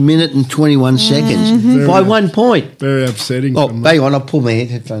last minute and 21 seconds by 1 point? Very upsetting. Oh, hang on, I'll pull my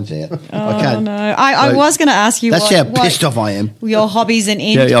headphones out. I can't. No, I was going to ask you. That's how pissed off I am. Your hobbies and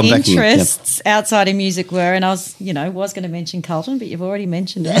interests outside of music were, and I was going to mention Carlton, but you've already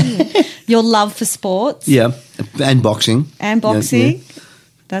mentioned it. Your love for sports, and boxing, Yeah.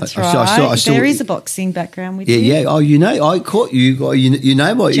 That's right. There is a boxing background with you. Yeah. Oh, I caught you. You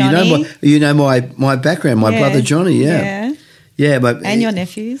know my background. My brother Johnny. Yeah. And your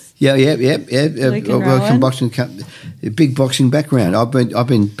nephews. Yeah. Rowan. Boxing, big boxing background. I've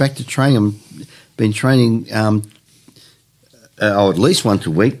been back to training. Been training at least once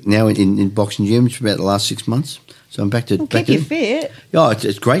a week now in boxing gyms for about the last 6 months. So I'm back to keep you fit. Yeah,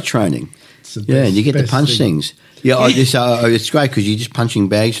 it's great training. And you get to punch things. Yeah, it's great because you're just punching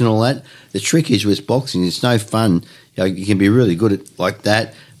bags and all that. The trick is with boxing, it's no fun. You can be really good at like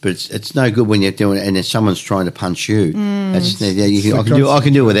that, but it's no good when you're doing it and then someone's trying to punch you. I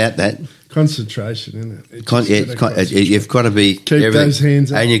can do without that. Concentration, isn't it? You've got to be keep those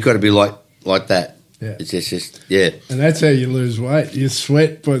hands up, and you've got to be like that. Yeah. It's just and that's how you lose weight. You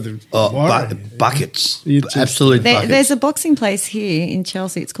sweat by the buckets, absolute buckets. There's a boxing place here in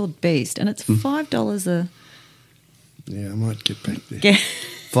Chelsea. It's called Beast, and it's $5 a. Yeah, I might get back there. Yeah.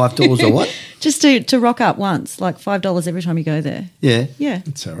 $5 a what? Just to rock up once, like $5 every time you go there. Yeah.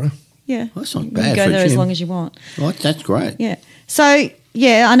 That's all right. Yeah. Well, that's not you bad. can go there as long as you want. Oh, that's great. Yeah. So I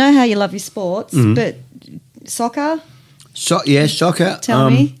know how you love your sports, but soccer. Soccer. Tell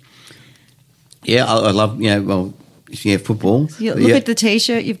me. Yeah, I love football. Look at the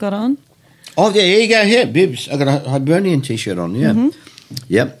T-shirt you've got on. Oh yeah, here you go. Yeah, bibs. I got a Hibernian T-shirt on. Yeah,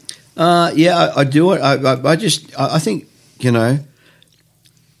 yep. I do it. I think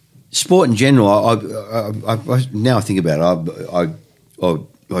sport in general. I now I think about it.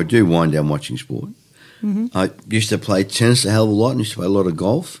 I do wind down watching sport. I used to play tennis a hell of a lot and used to play a lot of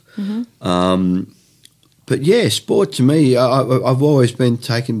golf. But yeah, sport to me, I've always been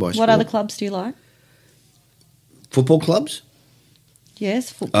taken by sport. What other clubs do you like? Football clubs? Yes,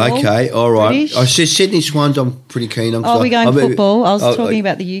 football. Okay, all right. British. I said Sydney Swans I'm pretty keen on. We're going football. I was talking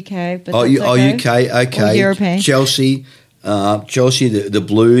about the UK. But UK, okay. Or European. Chelsea, the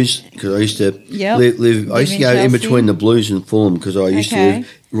Blues, because I used to live. I used to go Chelsea. in between the Blues and Fulham because I used to live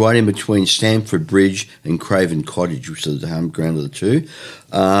right in between Stamford Bridge and Craven Cottage, which is the home ground of the two.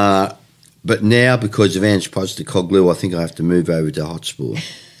 But now, because of Ange Postecoglou, I think I have to move over to Hotspur.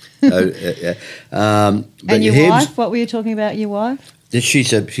 And your wife? What were you talking about? Your wife? She's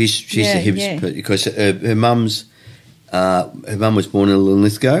the Hibs because her mum was born in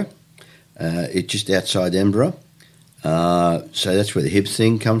Linlithgow, it's just outside Edinburgh. So that's where the Hibs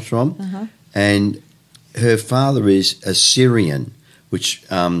thing comes from. And her father is Assyrian, which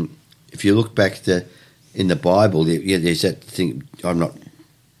if you look back in the Bible, there's that thing. I'm not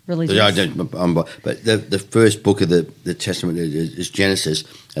religious. But the first book of the Testament is Genesis,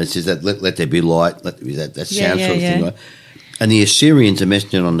 and it says that let there be light. Let there be that sound sort of thing. Right? And the Assyrians are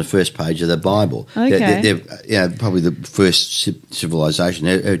mentioned on the first page of the Bible. Okay. They're probably the first civilization.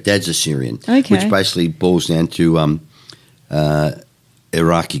 Her dad's Assyrian, which basically boils down to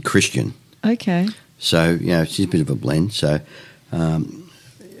Iraqi Christian. Okay. So, she's a bit of a blend. So that's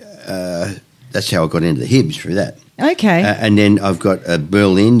how I got into the Hibs through that. Okay. And then I've got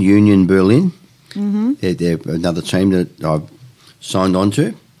Union Berlin. They're another team that I've signed on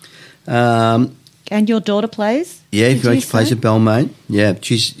to. And your daughter plays? Yeah, did you she plays say? at Balmain. Yeah,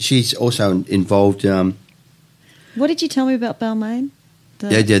 she's also involved. What did you tell me about Balmain?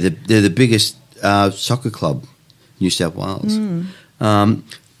 They're the biggest soccer club, New South Wales.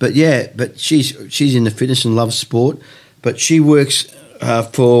 But she's in the fitness and loves sport. But she works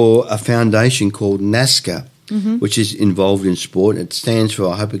for a foundation called NASCA, which is involved in sport. It stands for,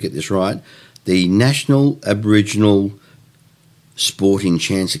 I hope I get this right, the National Aboriginal Sporting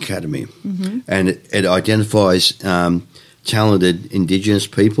Chance Academy. And it identifies talented Indigenous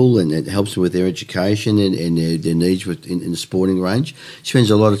people, and it helps them with their education and their needs in the sporting range. She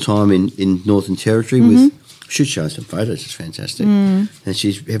spends a lot of time in Northern Territory with, should show some photos, it's fantastic. And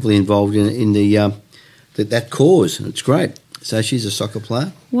she's heavily involved in the that cause, and it's great. So she's a soccer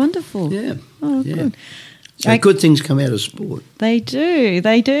player. Wonderful. Yeah. Oh, yeah. good. So good things come out of sport. They do.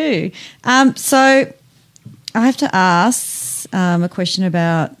 So I have to ask a question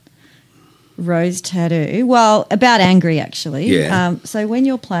about Rose Tattoo. Well, about Angry, actually. Yeah. So when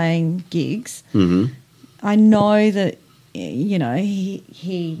you're playing gigs, I know that, you know,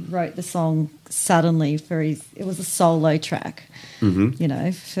 he wrote the song suddenly it was a solo track, you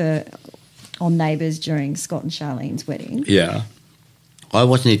know, on Neighbours during Scott and Charlene's wedding. Yeah. I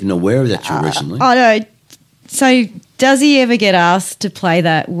wasn't even aware of that till recently. I know. So does he ever get asked to play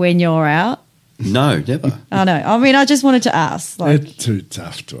that when you're out? No, never. I know. I mean, I just wanted to ask. Like, It's too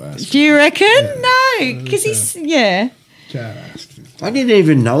tough to ask. do you reckon? No, because he's, Can't ask him. I didn't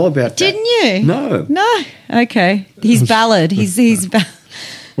even know about that. Didn't you? No. No. Okay. He's ballad. He's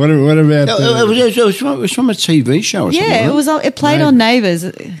What about It was from a TV show or something. yeah, it played on Neighbours.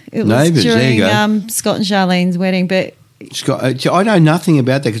 It was Neighbours, there you during go. Scott and Charlene's wedding, but Scott, I know nothing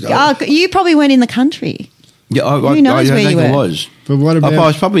about that. you probably went in the country. Yeah, Who knows I where think you I were? was. But what I about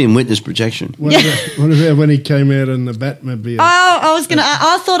was probably in witness protection. what about when he came out in the Batmobile?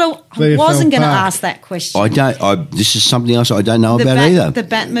 I thought I VFL wasn't going to Park. ask that question. I don't. This is something else I don't know about either. The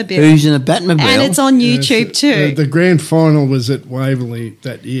Batmobile. Who's in a Batmobile? And it's on YouTube too. The grand final was at Waverley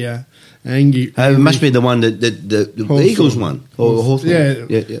that year. Angry, It must be the one that the Hawthorn. Eagles won. Or Hawthorn. Yeah.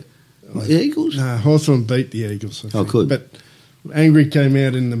 Yeah. The Eagles? No, Hawthorn beat the Eagles. I think. good. But Angry came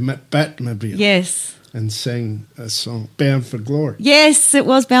out in the Batmobile Yes. and sang a song, Bound for Glory. Yes, it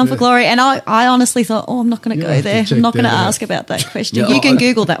was Bound for Glory. And I honestly thought, I'm not going to You'll go have to there. check I'm not going to that out. ask about that question. Yeah, You can I-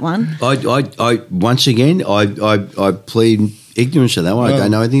 Google that one. I once again, I plead ignorance of that one. I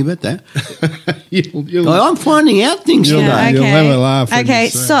don't know anything about that. I'm finding out things You'll- today. You'll have a laugh when Okay, you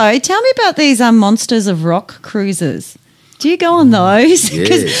say so tell me about these Monsters of Rock cruises. Do you go on those?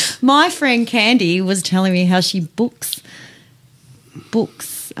 Because Yes. my friend Candy was telling me how she books.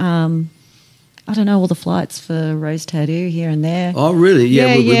 I don't know, all the flights for Rose Tattoo here and there. Oh, really?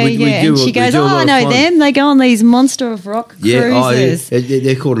 Yeah, we do. And she we goes, do a lot I of know fun. them. They go on these Monster of Rock cruises.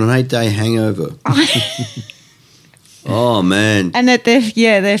 They're called an 8-day hangover. Oh man! And that they're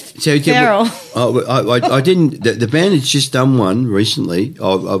feral. I didn't. The band has just done one recently.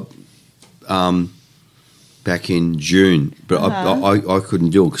 Back in June, but I couldn't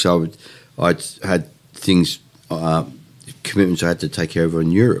do it because I had things, commitments I had to take care of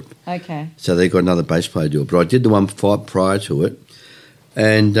in Europe. Okay. So they got another bass player to do it. But I did the one prior to it,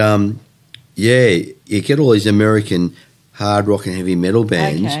 and you get all these American hard rock and heavy metal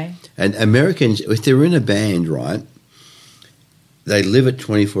bands, Okay. and Americans, if they're in a band, right, they live it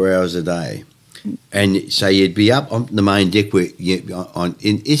 24 hours a day. And so you'd be up on the main deck where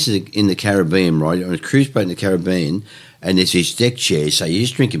this is in the Caribbean, right? On a cruise boat in the Caribbean, and there's these deck chairs. So you're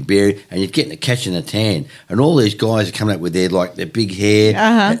just drinking beer, and you're getting a catch and a tan, and all these guys are coming up with their big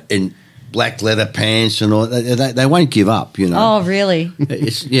hair and black leather pants and all. They won't give up, you know. Oh, really?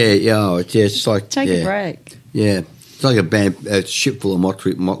 It's it's like Take a break. Yeah, it's like a ship full of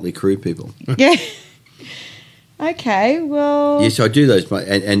motley crew people. Yeah. Okay, well... Yes, I do those,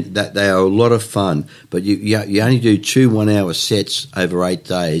 and that they are a lot of fun. But you only do 2 1-hour sets over 8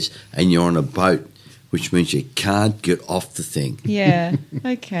 days, and you're on a boat, which means you can't get off the thing. Yeah,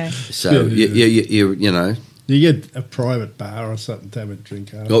 okay. So you know. You get a private bar or something to have a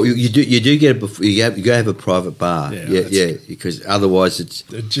drink after. Oh, you do get it before you go have a private bar. Yeah, because otherwise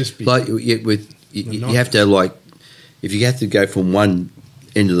It'd just be like you have to if you have to go from one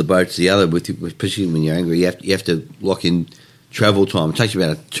end of the boat to the other, especially when you're angry, you have to lock in travel time. It takes you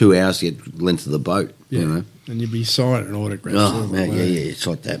about 2 hours to get the length of the boat. You know. And you'd be signing autographs. Oh all the man, way. it's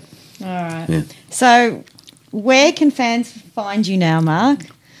like that. All right. Yeah. So, where can fans find you now, Mark?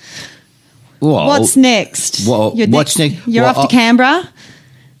 Well, What's next? What's next? You're Well, off to Canberra?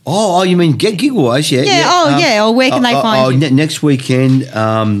 Oh, you mean gig-wise? Yeah. Yeah, or where can they find you? Next weekend,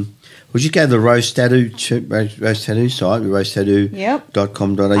 Well, just go to the Rose Tattoo site,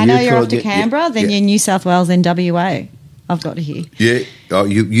 rosetattoo.com.au. I know you're off to Canberra, then you're New South Wales and WA. I've got to hear. Yeah,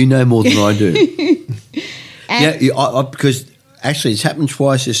 you know more than I do. Because actually it's happened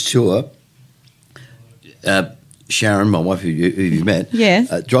twice this tour. Sharon, my wife, who you met,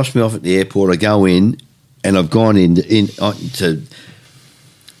 drops me off at the airport. I go in, and I've gone into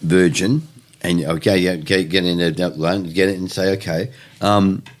Virgin, and I get in there, get it, and say, okay,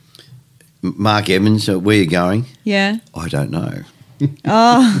 Mark Evans, where you going? Yeah, I don't know.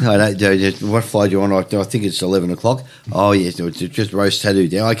 I don't. What flight do you on? I think it's 11 o'clock. Oh yes, it's just Rose Tattoo.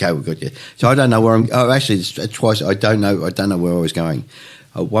 Yeah, okay, we've got you. So I don't know where I'm. Oh, actually, it's twice. I don't know where I was going.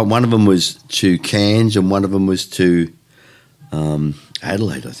 One of them was to Cairns, and one of them was to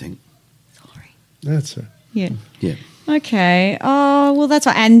Adelaide, I think. Sorry, that's right. Yeah. Okay. Oh well, that's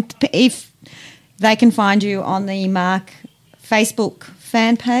right. And if they can find you on the Mark Facebook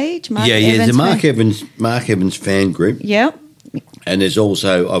fan page, there's a Mark Evans fan group. Yep. And there's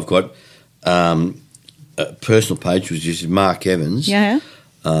also I've got a personal page which is Mark Evans. Yeah.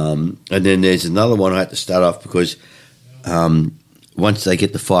 And then there's another one I had to start off because once they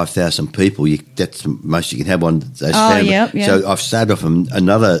get to 5,000 people, that's the most you can have on. So I've started off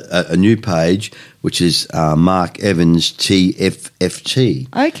a new page which is Mark Evans TFFT.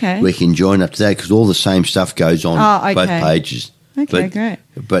 Okay. Where you can join up to that because all the same stuff goes on both pages. Okay, great.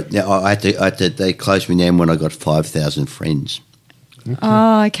 But now I had to, they closed me down when I got 5,000 friends. Okay.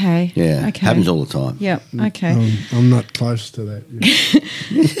 Oh, okay. Yeah, okay. Happens all the time. Yep, okay. I'm not close to that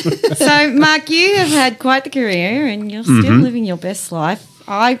yet. So, Mark, you have had quite the career and you're still living your best life.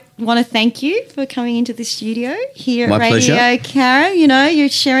 I want to thank you for coming into the studio here at Radio Carrum. You know, you're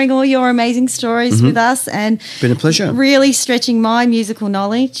sharing all your amazing stories with us and been a pleasure. Really stretching my musical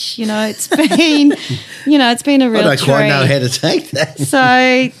knowledge. You know, it's been it's been a real treat. I don't quite know how to take that.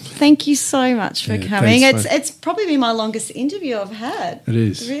 So thank you so much for coming. It's probably been my longest interview I've had. It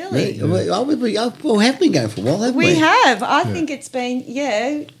is. Really? Yeah. We have been going for a while, haven't we? We have. I think it's been,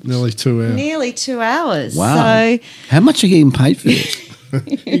 nearly 2 hours. Nearly 2 hours. Wow. So, how much are you getting paid for this?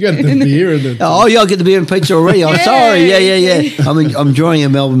 You got the beer and the I'll get the beer and pizza already. I'm sorry. Yeah. I'm enjoying a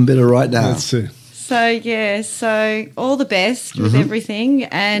Melbourne bitter right now. That's it. So all the best with everything,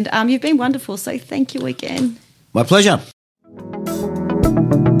 and you've been wonderful. So thank you again. My pleasure.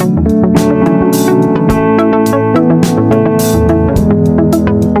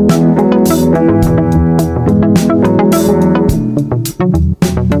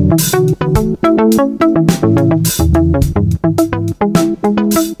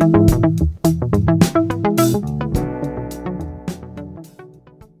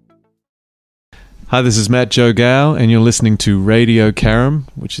 Hi, this is Matt Joe Gale, and you're listening to Radio Carrum,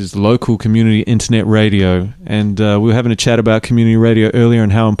 which is local community internet radio. And we were having a chat about community radio earlier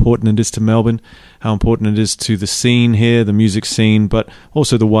and how important it is to Melbourne, how important it is to the scene here, the music scene, but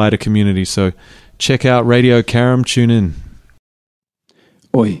also the wider community. So check out Radio Carrum, tune in.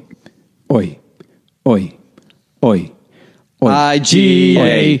 Oi, oi, oi, oi.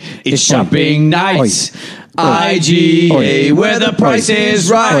 IGA, it's shopping nights. IGA, where the price is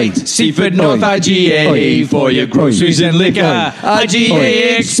right. Seaford North IGA, for your groceries and liquor.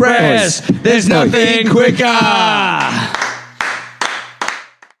 IGA Express, there's nothing quicker.